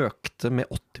mobiltelefoner, det økte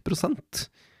med 80%.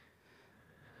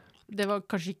 Det var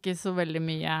kanskje ikke så veldig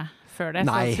mye før det,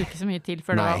 så det skulle ikke så mye til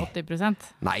før det var 80%.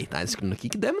 Nei, det skulle nok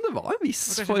ikke det, men det var en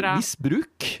viss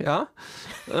bruk,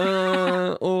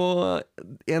 og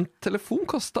en telefon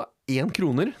kostet 1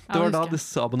 kroner. Det var da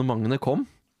disse abonnementene kom.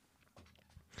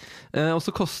 Og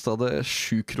så kostet det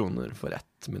 7 kroner for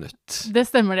 1 minutt. Det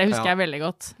stemmer, det husker jeg veldig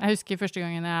godt. Jeg husker første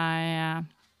gangen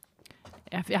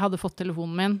jeg hadde fått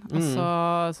telefonen min, og så,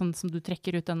 sånn som du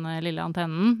trekker ut den lille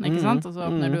antennen, ikke sant? Og så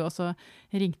åpner du, og så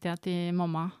ringte jeg til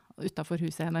mamma utenfor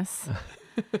huset hennes.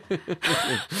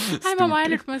 Hei mamma,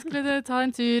 jeg lurte på om jeg skulle ta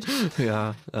en tur.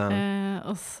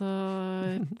 Og så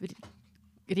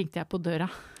ringte jeg på døra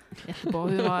etterpå.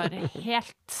 Hun var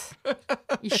helt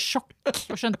i sjokk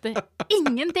og skjønte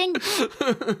ingenting.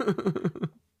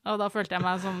 Og da følte jeg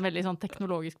meg sånn, veldig sånn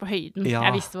teknologisk på høyden.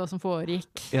 Jeg visste hva som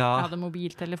foregikk. Jeg hadde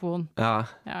mobiltelefon. Ja.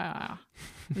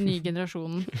 Ny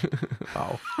generasjonen.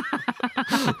 Wow.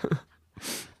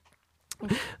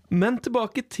 Men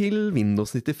tilbake til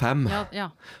Windows 95.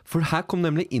 For her kom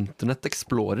nemlig Internet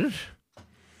Explorer.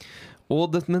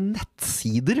 Og dette med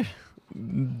nettsider,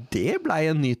 det ble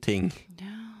en ny ting.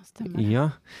 Ja,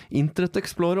 stemmer. Internet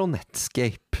Explorer og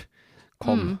Netscape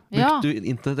kom. Brukte du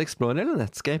Internet Explorer eller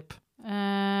Netscape?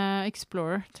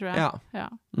 Explorer, tror jeg.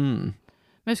 Men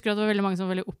jeg husker at det var veldig mange som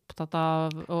var veldig opptatt av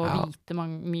å vite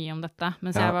mye om dette,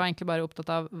 mens jeg var egentlig bare opptatt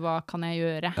av hva kan jeg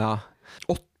gjøre.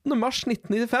 8. mars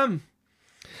 1995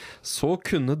 så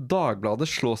kunne Dagbladet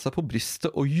slå seg på brystet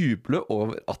og juble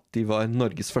over at de var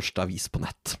Norges første avis på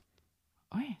nett.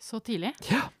 Oi, så tidlig?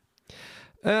 Ja.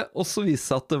 Og så viste det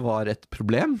seg at det var et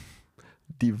problem.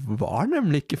 De var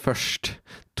nemlig ikke først.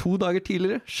 2 dager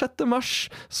tidligere, 6. mars,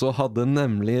 så hadde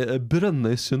nemlig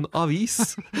Brønnøysund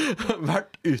Avis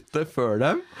vært ute før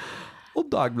dem, og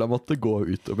Dagbladet måtte gå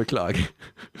ut og beklage.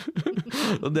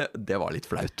 Og det var litt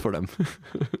flaut for dem.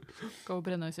 Gå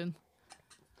Brønnøysund.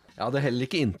 Jeg hadde heller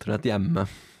ikke internett hjemme,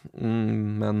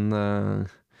 men...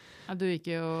 du gikk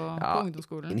jo på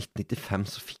ungdomsskolen. I 1995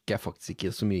 så fikk jeg faktisk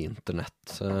ikke så mye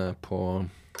internett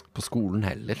på skolen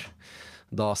heller.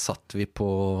 Da satt vi på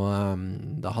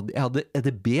jeg hadde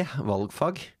EDB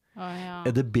valgfag.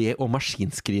 EDB og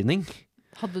maskinskrivning.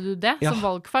 Hadde du det som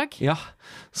valgfag? Ja,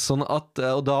 sånn at,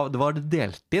 og da var det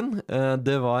delt inn.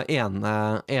 Det var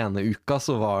ene uka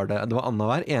så var det var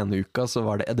annenhver, ene uka så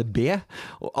var det EDB,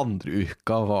 og andre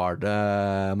uka var det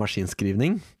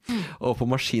maskinskrivning. Og på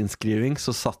maskinskrivning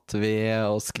så satt vi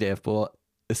og skrev på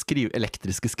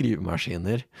elektriske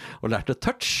skrivemaskiner og lærte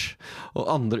touch. Og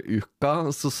andre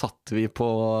uka så satt vi på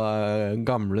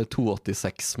gamle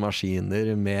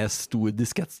 286-maskiner med stor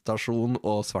diskettstasjon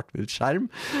og svart-hvitt skjerm,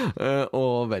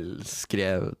 og vel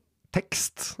skrev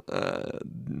tekst.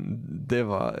 Det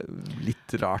var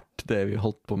litt rart det vi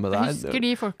holdt på med der. Jeg husker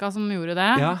de folka som gjorde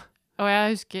det. Ja. Og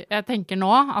jeg tenker nå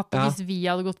at hvis vi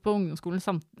hadde gått på ungdomsskolen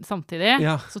samtidig,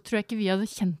 så tror jeg ikke vi hadde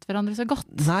kjent hverandre så godt.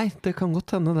 Nei, det kan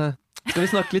godt hende det. Skal vi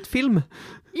snakke litt film?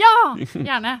 Ja,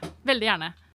 gjerne. Veldig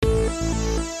gjerne.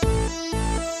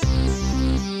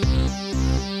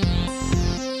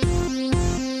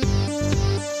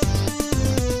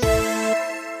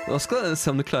 Da skal jeg se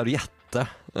om du klarer å gjette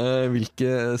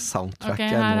hvilke soundtrack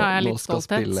jeg nå skal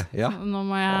spille. Ja. Nå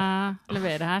må jeg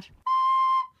levere her.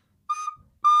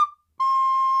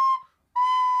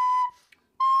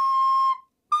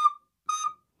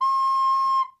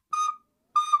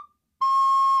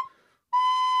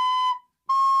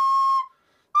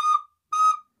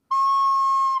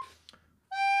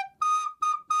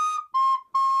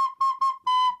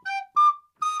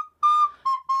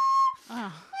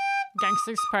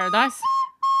 Gangsters Paradise.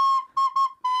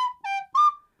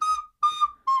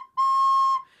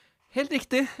 Helt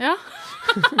riktig. Ja.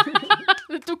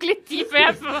 Det tok litt tid før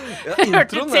jeg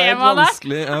hørte temaet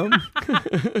der.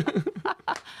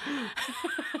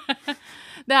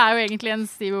 Det er jo egentlig en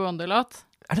Stevie Wonder-låt.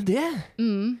 Er det det?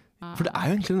 For det er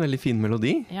jo egentlig en veldig fin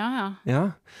melodi. Ja.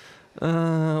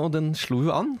 Og den slo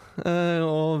jo an.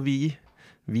 Og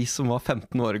vi som var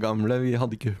 15 år gamle, vi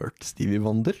hadde ikke hørt Stevie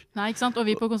Wonder. Nei, ikke sant? Og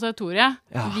vi på konservatoriet,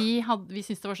 vi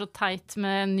syntes det var så teit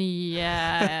med nye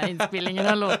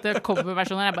innspillinger og låter,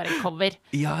 coverversjoner, er bare cover.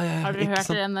 Har dere hørt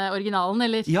den originalen,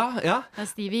 eller? Ja. Det er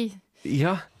Stevie.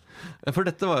 Ja, for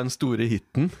dette var den store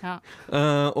hitten. Ja.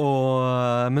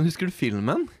 Men husker du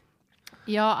filmen?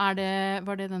 Ja,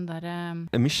 var det den der...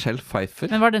 Michelle Pfeiffer.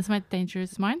 Men var det den som het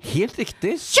Dangerous Mind? Helt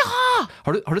riktig. Ja!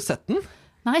 Har du sett den?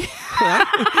 Nei.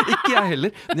 Ikke jeg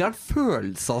heller. Men jeg har en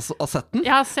følelse av sett den.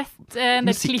 Jeg har sett en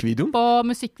del klipp på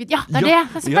musikkvideo. Ja, det er det!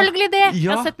 Det er selvfølgelig det! Jeg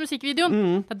har sett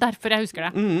musikkvideoen. Det er derfor jeg husker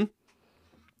det.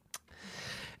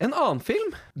 En annen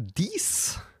film,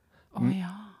 Dis.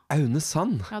 Aune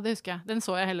Sand. Ja, det husker jeg. Den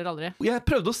så jeg heller aldri. Jeg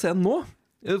prøvde å se den nå.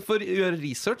 For å gjøre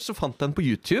research så fant jeg den på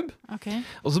YouTube.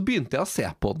 Og så begynte jeg å se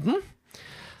på den.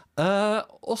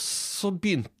 Og så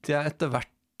begynte jeg etter hvert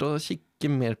å kikke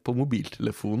mer på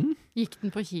mobiltelefonen. Gikk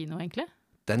den på kino, egentlig?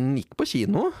 Den gikk på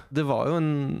kino. Det var jo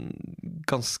en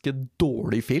ganske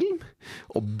dårlig film.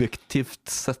 Objektivt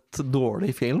sett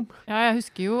dårlig film. Ja, jeg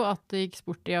husker jo at det gikk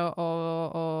sport i å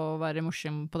være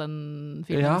morsom på den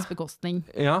filmens bekostning.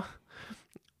 Ja.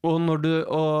 Og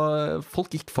folk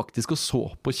gikk faktisk og så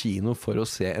på kino for å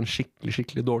se en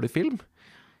skikkelig dårlig film.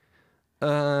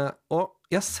 Og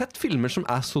jeg har sett filmer som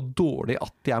er så dårlige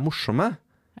at de er morsomme.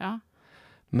 Ja.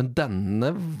 Men denne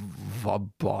var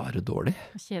bare dårlig.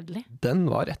 Kjedelig. Den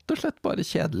var rett og slett bare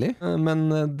kjedelig. Men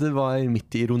det var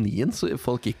midt i ironien, så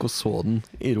folk gikk og så den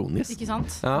ironisk. Ikke sant?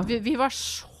 Ja. Vi var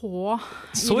så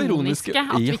ironiske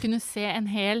at vi kunne se en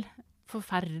hel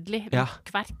forferdelig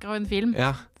kverk av en film.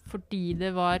 Fordi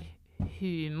det var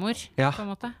humor, på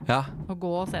en måte. Å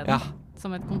gå og se den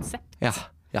som et konsept. Det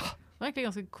var egentlig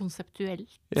ganske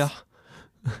konseptuelt. Ja.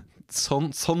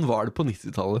 Sånn var det på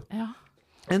 90-tallet. Ja.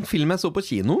 En film jeg så på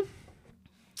kino,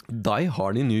 Die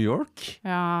Hard i New York.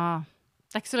 Ja,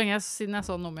 det er ikke så lenge siden jeg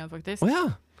så den om igjen, faktisk. Åja,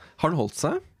 har den holdt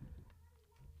seg?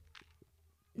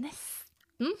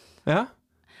 Nesten. Ja.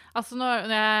 Altså,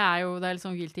 det er litt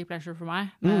sånn guilty pleasure for meg,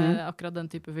 med akkurat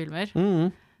den type filmer.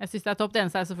 Jeg synes det er topp. Det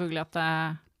eneste er selvfølgelig at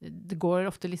det går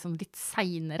ofte liksom litt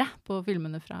senere på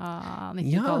filmene fra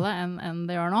 90-tallet enn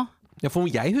det gjør nå. Ja, for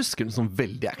jeg husker den som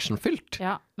veldig actionfylt.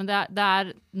 Ja, men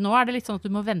nå er det litt sånn at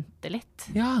du må vente litt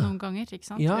noen ganger, ikke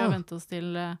sant? Vi har ventet oss til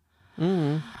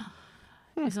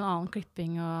litt sånn annen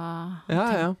klipping og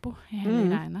tempo i hele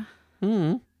greiene.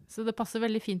 Så det passer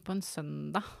veldig fint på en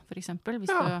søndag, for eksempel,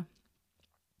 hvis du har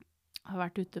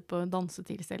vært ute på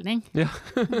dansetilstelning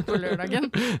på lørdagen.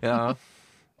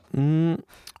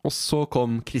 Og så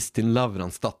kom Kristin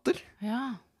Lavransdatter.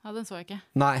 Ja, den så jeg ikke.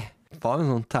 Nei, det var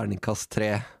en sånn terningkast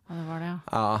 3. Ja, det var det,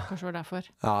 Kanskje var derfor.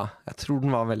 Ja, jeg tror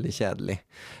den var veldig kjedelig.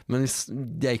 Men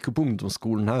jeg gikk jo på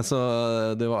ungdomsskolen her, så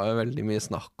det var jo veldig mye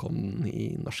snakk om den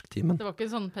i norsktimen. Det var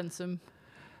ikke sånn pensum?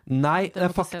 Nei,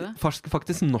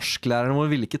 faktisk norsklæreren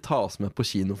vår ville ikke ta oss med på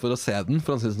kino for å se den,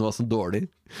 for han syntes den var så dårlig.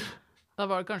 Da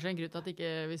var det kanskje en grunn til at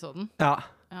ikke vi så den? Ja.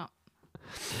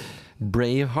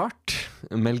 Braveheart,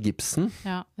 Mel Gibson.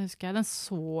 Ja, det husker jeg. Den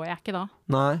så jeg ikke da.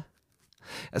 Nei.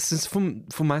 Jeg synes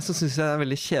for meg så synes jeg det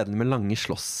veldig kjedelig med lange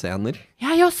slåssscener.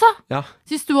 Jeg også! Ja.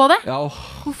 Synes du også det? Ja,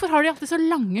 Hvorfor har de alltid så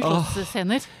lange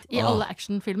slåssscener i alle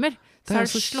actionfilmer? Så Det er er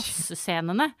det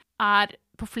slåssscenene er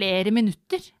på flere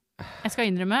minutter. Jeg skal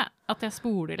innrømme at jeg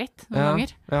spoler litt noen ganger.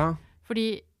 Ja. Fordi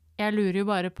jeg lurer jo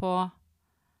bare på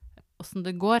hvordan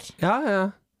det går. Ja.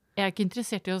 Jeg er ikke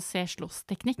interessert i å se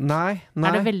slåssteknikk. Nei.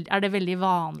 Er det veldig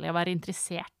vanlig å være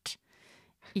interessert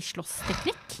i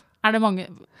slåssteknikk? Er det mange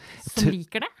som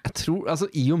liker det? Jeg tror, altså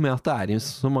i og med at det er i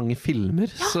så mange filmer,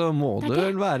 så må det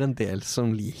vel være en del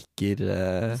som liker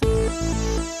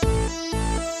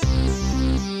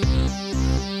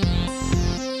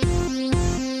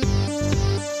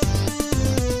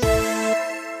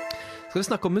Skal vi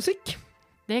snakke om musikk?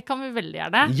 Det kan vi veldig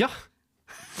gjerne. Ja!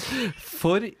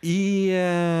 For i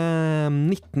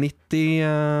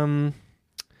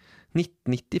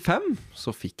 1995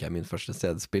 så fikk jeg min første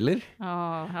CD-spiller.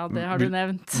 Ja, det har du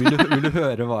nevnt. Vil du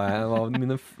høre hva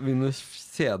mine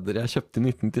CD-er jeg kjøpte i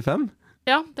 1995?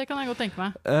 Ja, det kan jeg godt tenke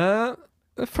meg.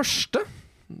 Det første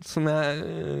som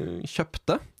jeg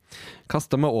kjøpte,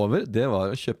 kastet meg over, det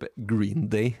var å kjøpe Green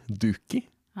Day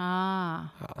Dookie.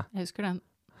 Jeg husker den.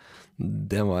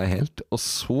 Det var jeg helt. Og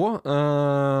så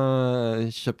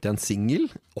kjøpte jeg en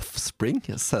single, Offspring,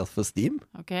 Self-Esteem.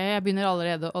 Ok, jeg begynner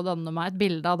allerede å danne meg et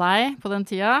bilde av deg på den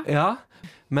tida. Ja,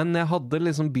 men jeg hadde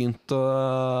liksom begynt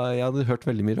jeg hadde hørt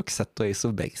veldig mye Roxette og Ace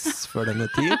of Base før denne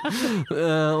tid.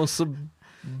 Og så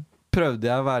prøvde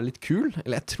jeg å være litt kul.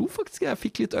 Eller jeg tror faktisk jeg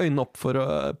fikk litt øynene opp for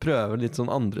å prøve litt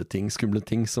sånn andre ting, skumle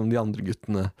ting som de andre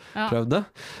guttene prøvde.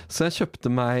 Så jeg kjøpte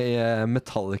meg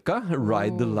Metallica,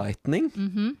 Ride the Lightning.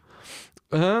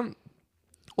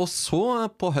 Og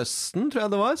så på høsten, tror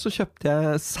jeg det var, så kjøpte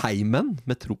jeg Simon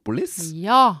Metropolis.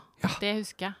 Ja, det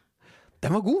husker jeg.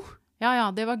 Den var god. Ja,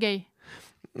 det var gøy.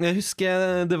 Jeg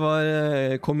husker det var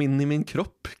kom inn i min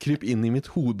kropp, kryp inn i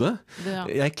mitt hode.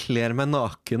 Jeg kler meg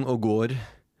naken og går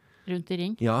rundt i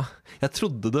ring. Ja, jeg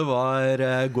trodde det var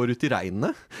går ut i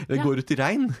regnet. Eller går ut i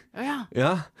regn. Ja.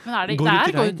 Men er det går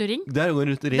ut i ring? Det går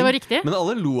ut i ring. Det var riktig. Men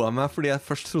alle lo av meg fordi jeg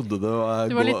først trodde det var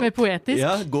det var litt mer poetisk.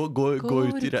 Ja, gå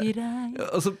ut i regn.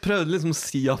 Og så prøvde jeg liksom å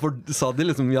si, sa de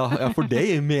liksom, ja, for det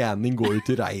gir mening gå ut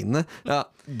i regnet. Ja,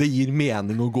 det gir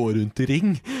mening å gå rundt i ring.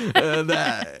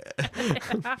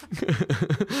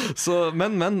 Så,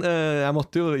 men jeg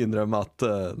måtte jo innrømme at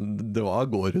det var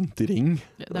gå rundt i ring.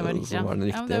 Det var riktig, ja.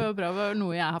 Det var bra, det var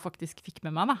noe jeg faktisk fikk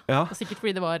med meg da. Ja. Og sikkert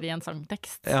fordi det var i en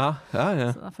sangtekst. Ja.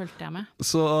 Så da følte jeg med.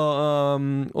 Så,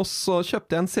 og så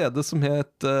kjøpte jeg en CD som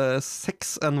het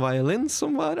Sex and Violin,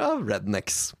 som var av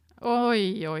Rednecks.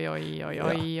 Oi.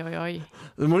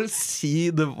 Du må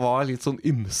si det var litt sånn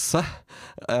ymse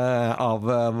av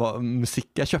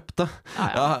musikk jeg kjøpte.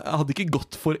 Jeg hadde ikke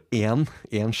gått for én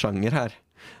sjanger her.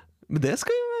 Men det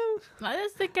skal jo Nei, jeg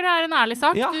tenker det er en ærlig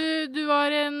sak. Ja. Du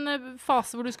var i en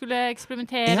fase hvor du skulle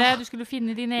eksperimentere, du skulle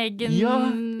finne din egen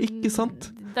ikke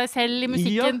sant? Deg selv i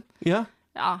musikken. Ja.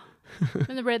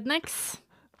 Men Rednecks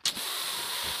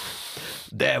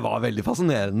Det var veldig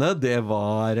fascinerende. Det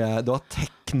var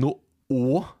techno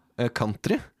og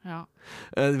country. Ja.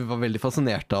 Jeg var veldig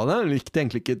fascinert av det. Jeg likte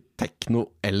egentlig ikke techno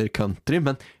eller country,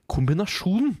 men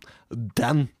kombinasjonen,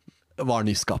 den var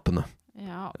nyskapende.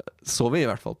 Ja. Så vi i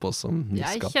hvert fall på som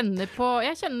nyskap.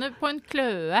 Jeg kjenner på en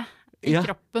kløe i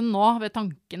kroppen nå ved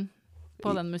tanken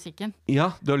på den musikken.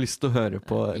 Ja, du har lyst til å høre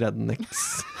på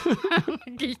Rednecks.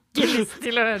 Ikke lyst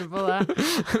til å høre på det.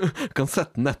 Kan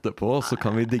sette den etterpå, og så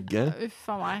kan vi digge.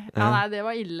 Uffa meg. Nei, det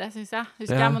var ille, synes jeg.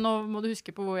 Men nå må du huske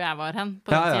på hvor jeg var hen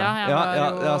på den tida. Jeg var jo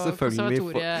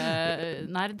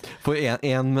konservatorienerd. For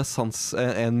en med sans,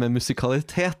 en med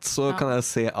musikalitet, så kan jeg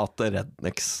se at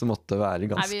Rednecks måtte være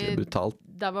ganske brutalt.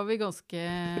 Det var vi ganske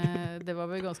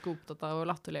opptatt av å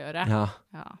latterliggjøre. Ja.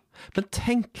 Men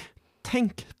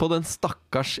tenk på den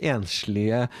stakkars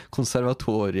enslige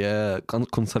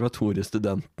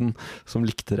konservatoriestudenten som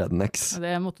likte Rednecks.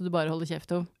 Det måtte du bare holde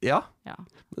kjeft om. Ja.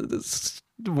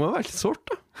 Det må jo være litt sårt,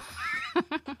 da.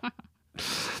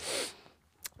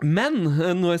 Men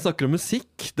når jeg snakker om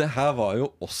musikk, det her var jo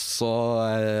også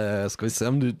skal vi se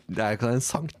om det er en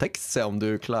sangtekst, se om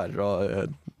du klarer å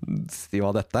si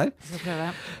hva dette er.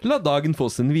 La dagen få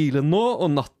sin hvile nå, og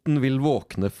natten vil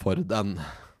våkne for den.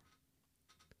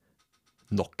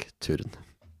 Nocturne.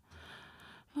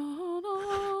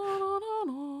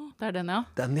 Det er den, ja.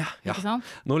 Den, ja.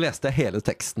 Nå leste jeg hele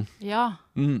teksten. Ja.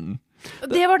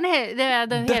 Det var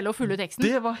den hele og fulle teksten?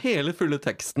 Det var hele fulle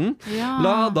teksten.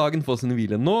 La dagen få sin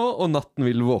hvile nå, og natten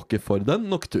vil våke for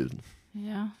den. Nocturne.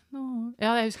 Ja,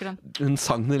 jeg husker den. Hun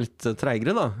sang den litt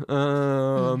treigere, da.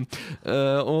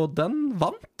 Og den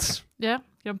vant. Ja,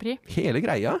 Grand Prix. Hele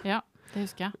greia. Ja. Det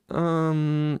husker jeg.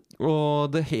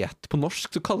 Og det het på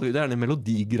norsk, så kaller vi det gjerne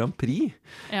Melodi Grand Prix.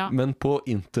 Ja. Men på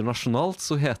internasjonalt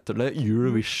så heter det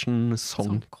Eurovision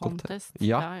Song Contest.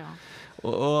 Ja.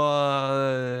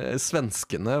 Og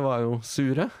svenskene var jo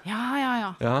sure.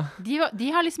 Ja.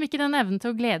 De har liksom ikke den evnen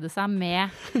til å glede seg med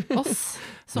oss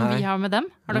som vi har med dem.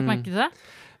 Har dere merket det?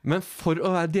 Men for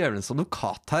å være djevelens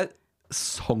advokat her,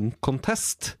 Song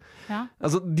Contest.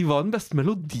 Altså, de var den beste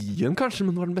melodien kanskje,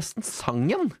 men det var den beste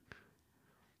sangen.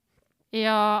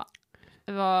 Ja,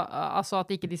 altså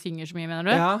at ikke de synger så mye, mener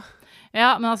du?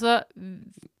 Ja, men altså,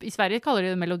 i Sverige kaller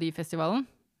de det Melodifestivalen.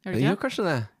 Gjør de ikke? Jo, kanskje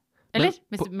det. Eller?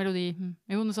 Melodi,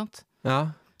 jo, noe sånt.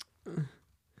 Ja.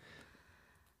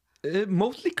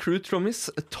 Motley Crue trommis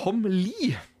Tommy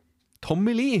Lee.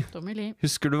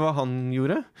 Husker du hva han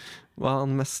gjorde? Hva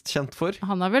han mest kjent for?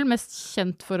 Han er vel mest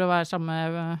kjent for å være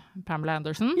sammen med Pamela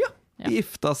Anderson. Ja, de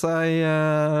gifta seg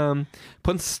på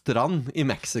en strand i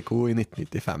Mexico i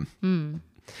 1995.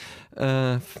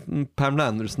 Pamela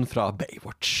Anderson fra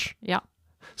Baywatch. Ja.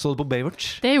 Så du på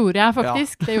Baywatch? Det gjorde jeg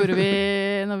faktisk. Det gjorde vi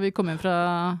når vi kom inn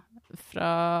fra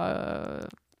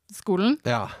skolen.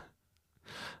 Ja.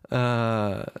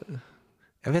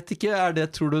 Jeg vet ikke,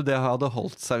 tror du det hadde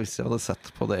holdt seg hvis jeg hadde sett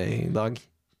på det i dag?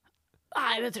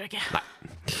 Nei, det tror jeg ikke. Nei.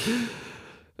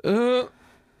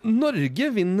 Norge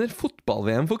vinner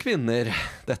fotball-VM for kvinner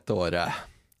dette året.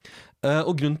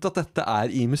 Og grunnen til at dette er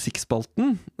i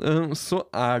musikkspalten, så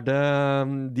det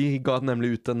de ga nemlig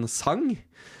ut en sang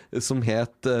som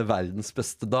het Verdens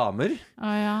beste damer.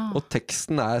 Og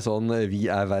teksten er sånn: vi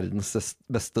er verdens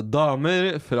beste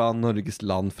damer, fra Norges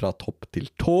land fra topp til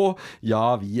tå.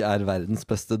 Ja, vi er verdens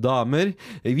beste damer.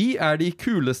 Vi er de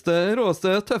kuleste,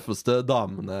 råeste, tøffeste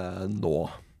damene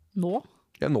nå. Nå?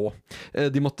 Ja, nå.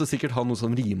 De måtte sikkert ha noe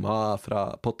som rima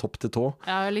på topp til tå.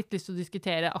 Jeg har litt lyst til å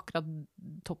diskutere akkurat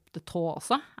topp til tå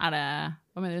også.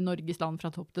 Hva mener du, Norges land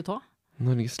fra topp til tå?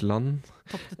 Norges land.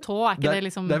 Topp til tå, er ikke det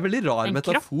liksom det er veldig rar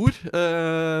metafor.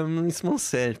 Hvis man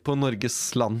ser på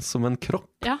Norges land som en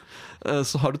kropp,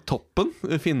 så har du toppen,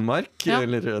 Finnmark,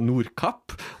 eller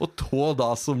Nordkapp, og tå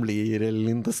da som blir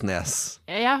Lindesnes.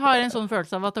 Jeg har en sånn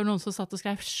følelse av at det var noen som satt og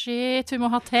skrev shit, vi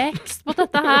må ha tekst på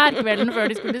dette her kvelden før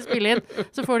de skulle spille inn.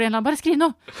 Så får de en eller annen, bare skriv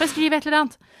noe, bare skriv et eller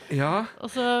annet. Ja.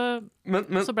 Og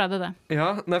så ble det.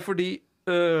 Ja, nei, fordi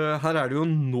her er det jo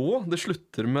nå, det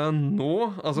slutter med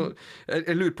nå. Altså,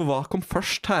 jeg lurer på hva kom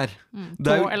først her.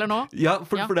 Tå eller nå? Ja,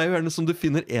 for det er jo gjerne som du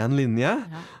finner en linje,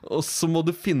 og så må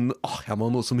du finne, jeg må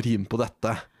ha noe som rimer på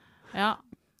dette. Ja,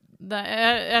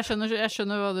 jeg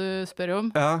skjønner hva du spør om.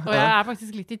 Og jeg er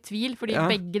faktisk litt i tvil, fordi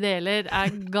begge deler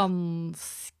er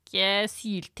ganske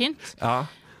syltynt.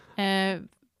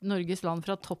 Norges land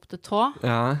fra topp til tå.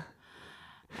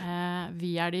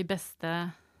 Vi er de beste...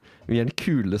 Vi er de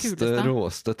kuleste,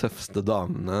 råeste, tøffeste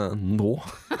damene nå.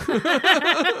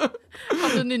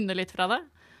 Kan du nynne litt fra det?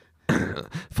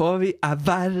 For vi er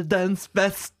verdens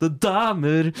beste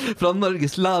damer, fra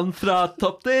Norges land fra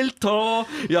topp til tå.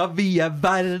 Ja, vi er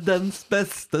verdens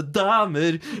beste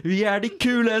damer. Vi er de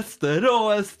kuleste,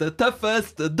 råeste,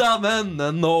 tøffeste damene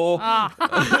nå.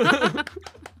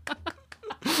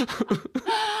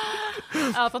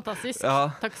 Ja, fantastisk.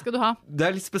 Takk skal du ha. Det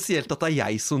er litt spesielt at det er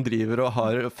jeg som driver og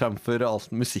fremfører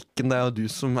alt musikken. Det er jo du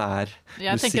som er musikkmenneske.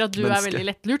 Jeg tenker at du er veldig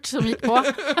lettlurt som gikk på.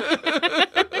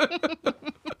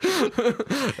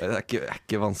 Det er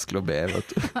ikke vanskelig å be, vet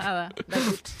du. Nei, det er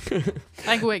kult. Det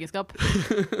er en god egenskap.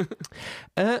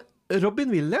 Robin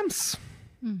Williams.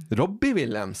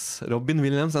 Robin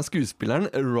Williams er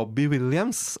skuespilleren. Robbie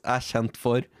Williams er kjent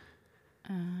for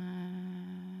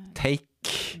Take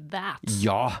That.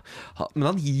 Ja, men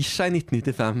han gir seg i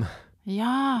 1995.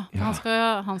 Ja. Han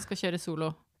skal kjøre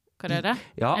solokarriere,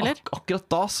 eller? Akkurat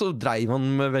da så dreiv han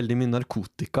med veldig mye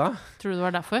narkotika. Tror du det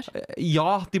var derfor?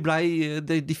 Ja,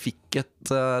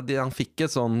 han fikk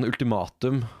et sånn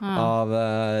ultimatum av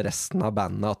resten av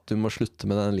bandet, at du må slutte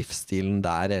med den livsstilen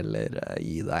der, eller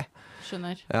gi deg.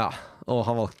 Skjønner. Ja, og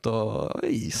han valgte å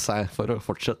gi seg for å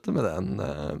fortsette med den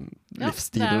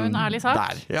livsstilen der. Det er jo en ærlig sak.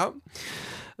 Der, ja.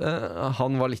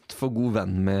 Han var litt for god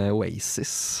venn med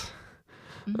Oasis.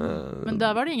 Men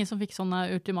der var det ingen som fikk sånn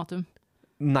ultimatum?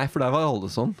 Nei, for der var alle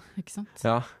sånn. Ikke sant?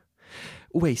 Ja.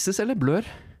 Oasis eller Blur?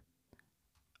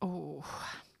 Jeg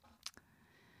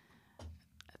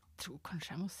tror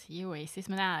kanskje jeg må si Oasis,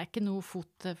 men jeg er ikke noe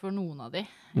fot for noen av de.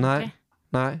 Nei.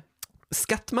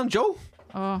 Scatman Joe?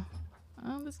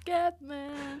 I'm the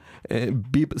Scatman.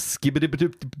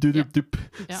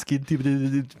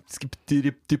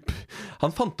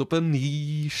 Han fant opp en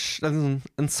ny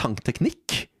en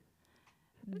sangteknikk.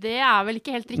 Det er vel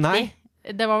ikke helt riktig. Nei.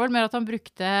 Det var vel mer at han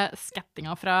brukte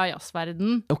skattinga fra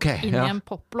jazzverden inn i en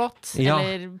poplåt,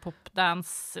 eller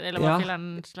popdance, eller hva til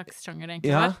en slags sjanger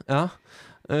egentlig var.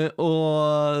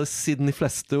 Og siden de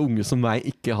fleste unge som meg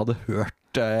ikke hadde hørt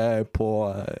på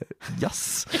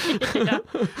jazz,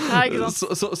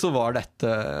 så var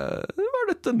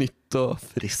dette nytt og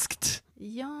friskt.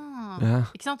 Ja,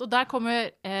 ikke sant? Og der kommer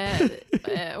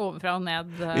ovenfra og ned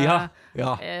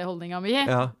holdninga mi.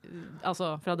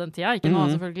 Altså fra den tida, ikke nå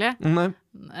selvfølgelig.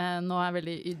 Nå er jeg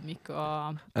veldig ydmyk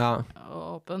og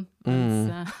åpen.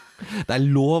 Det er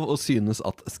lov å synes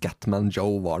at Scatman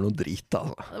Joe var noe drit,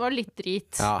 altså. Det var litt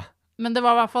drit. Men det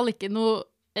var i hvert fall ikke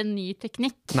en ny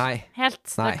teknikk. Helt,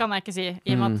 det kan jeg ikke si.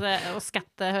 I og med at å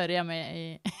skatte hører hjemme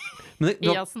i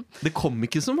jazzen. Det kom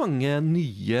ikke så mange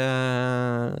nye,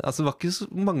 altså det var ikke så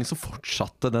mange som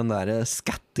fortsatte den der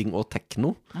skatting og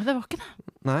techno. Nei, det var ikke det.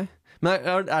 Nei, men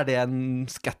er det en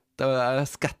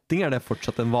skatting, er det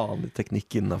fortsatt en vanlig teknikk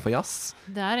innenfor jazz?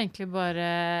 Det er egentlig bare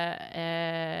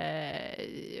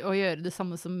å gjøre det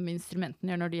samme som instrumenten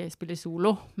gjør når de spiller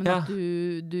solo, men at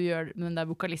du gjør, men det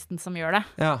er vokalisten som gjør det,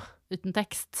 uten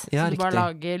tekst. Så du bare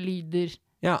lager lyder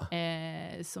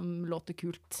som låter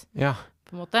kult.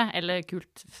 På en måte, eller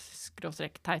kult,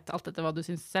 skråstrek, teit, alt dette hva du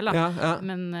synes selv da.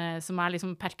 Men som er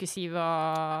liksom perkussiv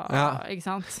og, ikke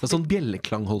sant? Det er sånn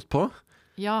bjelleklang holdt på?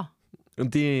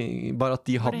 Bare at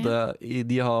de har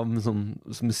en sånn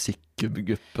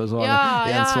musikkgruppe, så var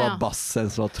det en som var bass,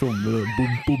 en som var trommer,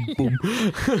 bom, bom, bom.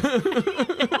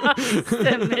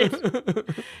 Stemmer.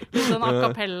 Litt sånn a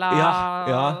cappella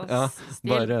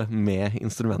stil. Bare med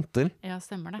instrumenter. Ja,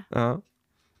 stemmer det.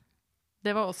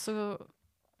 Det var også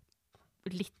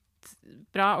litt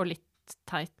bra og litt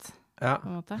teit, på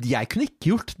en måte. Jeg kunne ikke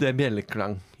gjort det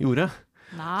bjelleklang gjorde.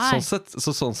 Nei.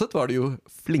 Sånn sett var de jo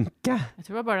flinke. Jeg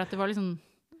tror bare at det var litt sånn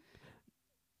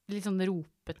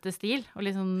ropete stil, og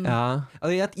litt sånn...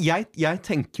 Jeg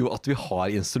tenker jo at vi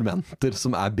har instrumenter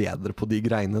som er bedre på de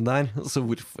greiene der, så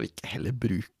hvorfor ikke heller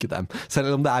bruke dem?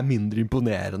 Selv om det er mindre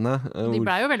imponerende. De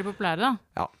ble jo veldig populære da.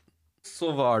 Ja.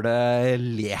 Så var det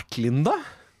Leklinda.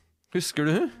 Husker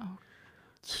du hun?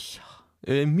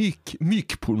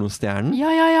 Mykpornostjernen.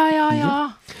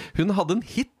 Ja. Hun hadde en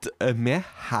hit med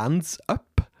Hands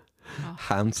Up.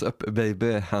 Hands Up,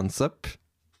 baby, hands up.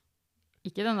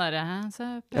 Ikke den der Hands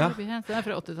Up, baby, hands up. Den er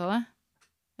fra 80-tallet.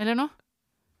 Eller noe?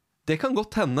 Det kan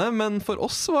godt hende, men for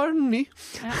oss var den ny.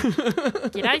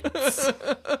 Greit.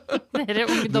 Dere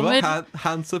ungdommer. Det var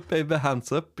Hands Up, baby, hands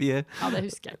up. Ja, det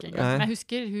husker jeg ikke engang. Men jeg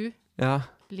husker hun.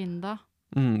 Linda.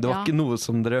 Det var ikke noe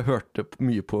som dere hørte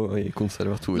mye på i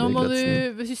konservatoriet. Nå må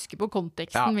du huske på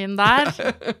konteksten min der.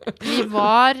 Vi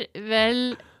var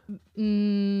vel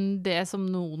det som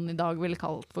noen i dag ville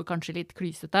kalt for kanskje litt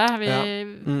klysete. Vi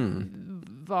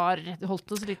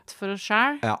holdt oss litt for oss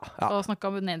selv og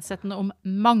snakket nedsettende om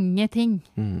mange ting.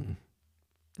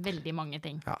 Veldig mange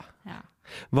ting.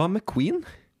 Hva med Queen?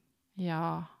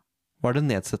 Ja. Var det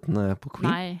nedsettende på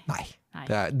Queen? Nei.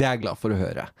 Det er jeg glad for å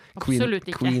høre. Absolutt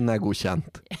ikke. Queen er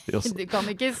godkjent. Du kan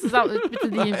ikke putte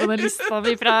de inn på den lista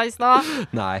vi fra i stad.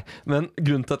 Nei, men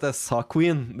grunnen til at jeg sa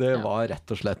Queen, det var rett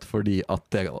og slett fordi at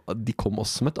de kom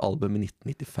også med et album i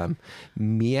 1995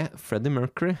 med Freddie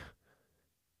Mercury.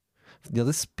 De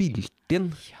hadde spilt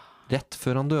inn rett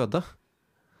før han døde.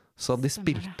 Så hadde de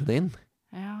spilt det inn.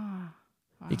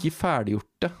 Ikke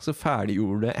ferdiggjort det, så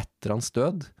ferdiggjorde det etter hans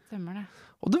død. Stemmer det.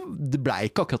 Og det ble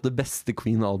ikke akkurat det beste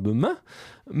Queen-albumet,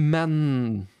 men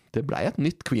det ble et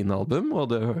nytt Queen-album,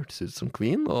 og det hørtes ut som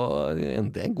Queen, og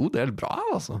det er en god del bra,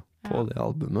 altså, på det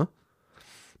albumet.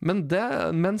 Men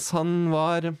mens han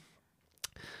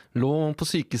lå på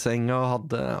sykesenga,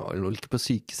 lå ikke på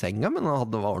sykesenga, men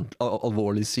han var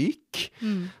alvorlig syk,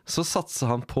 så satset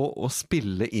han på å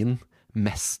spille inn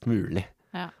mest mulig.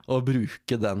 Og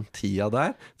bruke den tida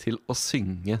der til å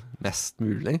synge mest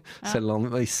mulig, selv om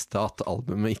han visste at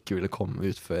albumet ikke ville komme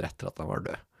ut før etter at han var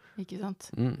død. Ikke sant?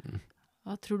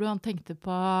 Hva tror du han tenkte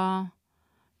på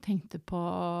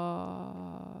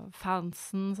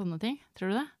fansen, sånne ting?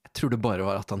 Tror du det? Jeg tror det bare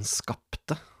var at han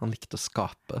skapte. Han likte å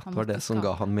skape. Det var det som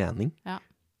ga han mening. Ja,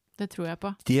 det tror jeg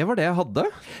på. Det var det jeg hadde.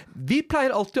 Vi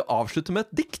pleier alltid å avslutte med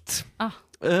et dikt.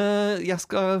 Jeg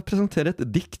skal presentere et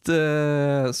dikt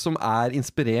som er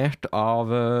inspirert av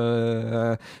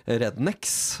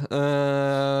Rednecks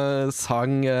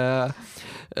sang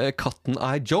Cotton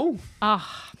Eye Joe.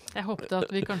 Jeg håpte at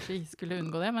vi kanskje ikke skulle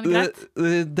unngå det, men greit.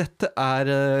 Dette er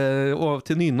over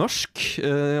til nynorsk,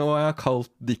 og jeg har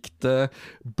kalt diktet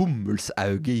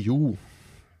Bomullsauge Jo.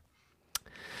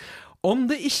 Om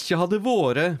det ikke hadde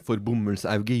vært for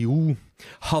bomullsauge jo,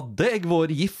 hadde jeg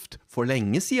vært gift for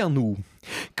lenge siden nå.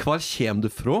 Hvar kjem du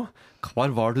fra?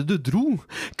 Hvar var det du dro?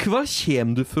 Hvar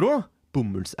kjem du fra?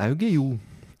 Bomullsauge jo.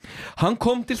 Han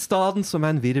kom til staden som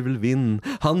en virvelvind.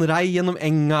 Han rei gjennom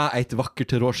enga eit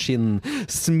vakkert råskinn.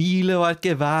 Smilet var et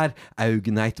gevær,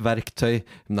 augene eit verktøy,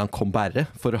 men han kom bare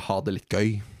for å ha det litt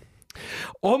gøy.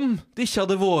 Om det ikke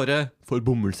hadde vært for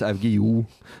bomullsauge jo,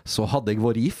 så hadde jeg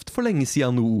vært gift for lenge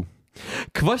siden nå.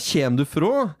 Hvar kjem du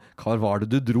fra? Hvar var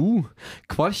det du dro?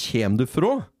 Hvar kjem du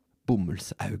fra?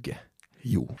 Bomullsauge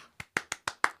jo.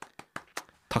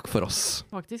 Takk for oss.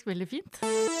 Faktisk veldig fint.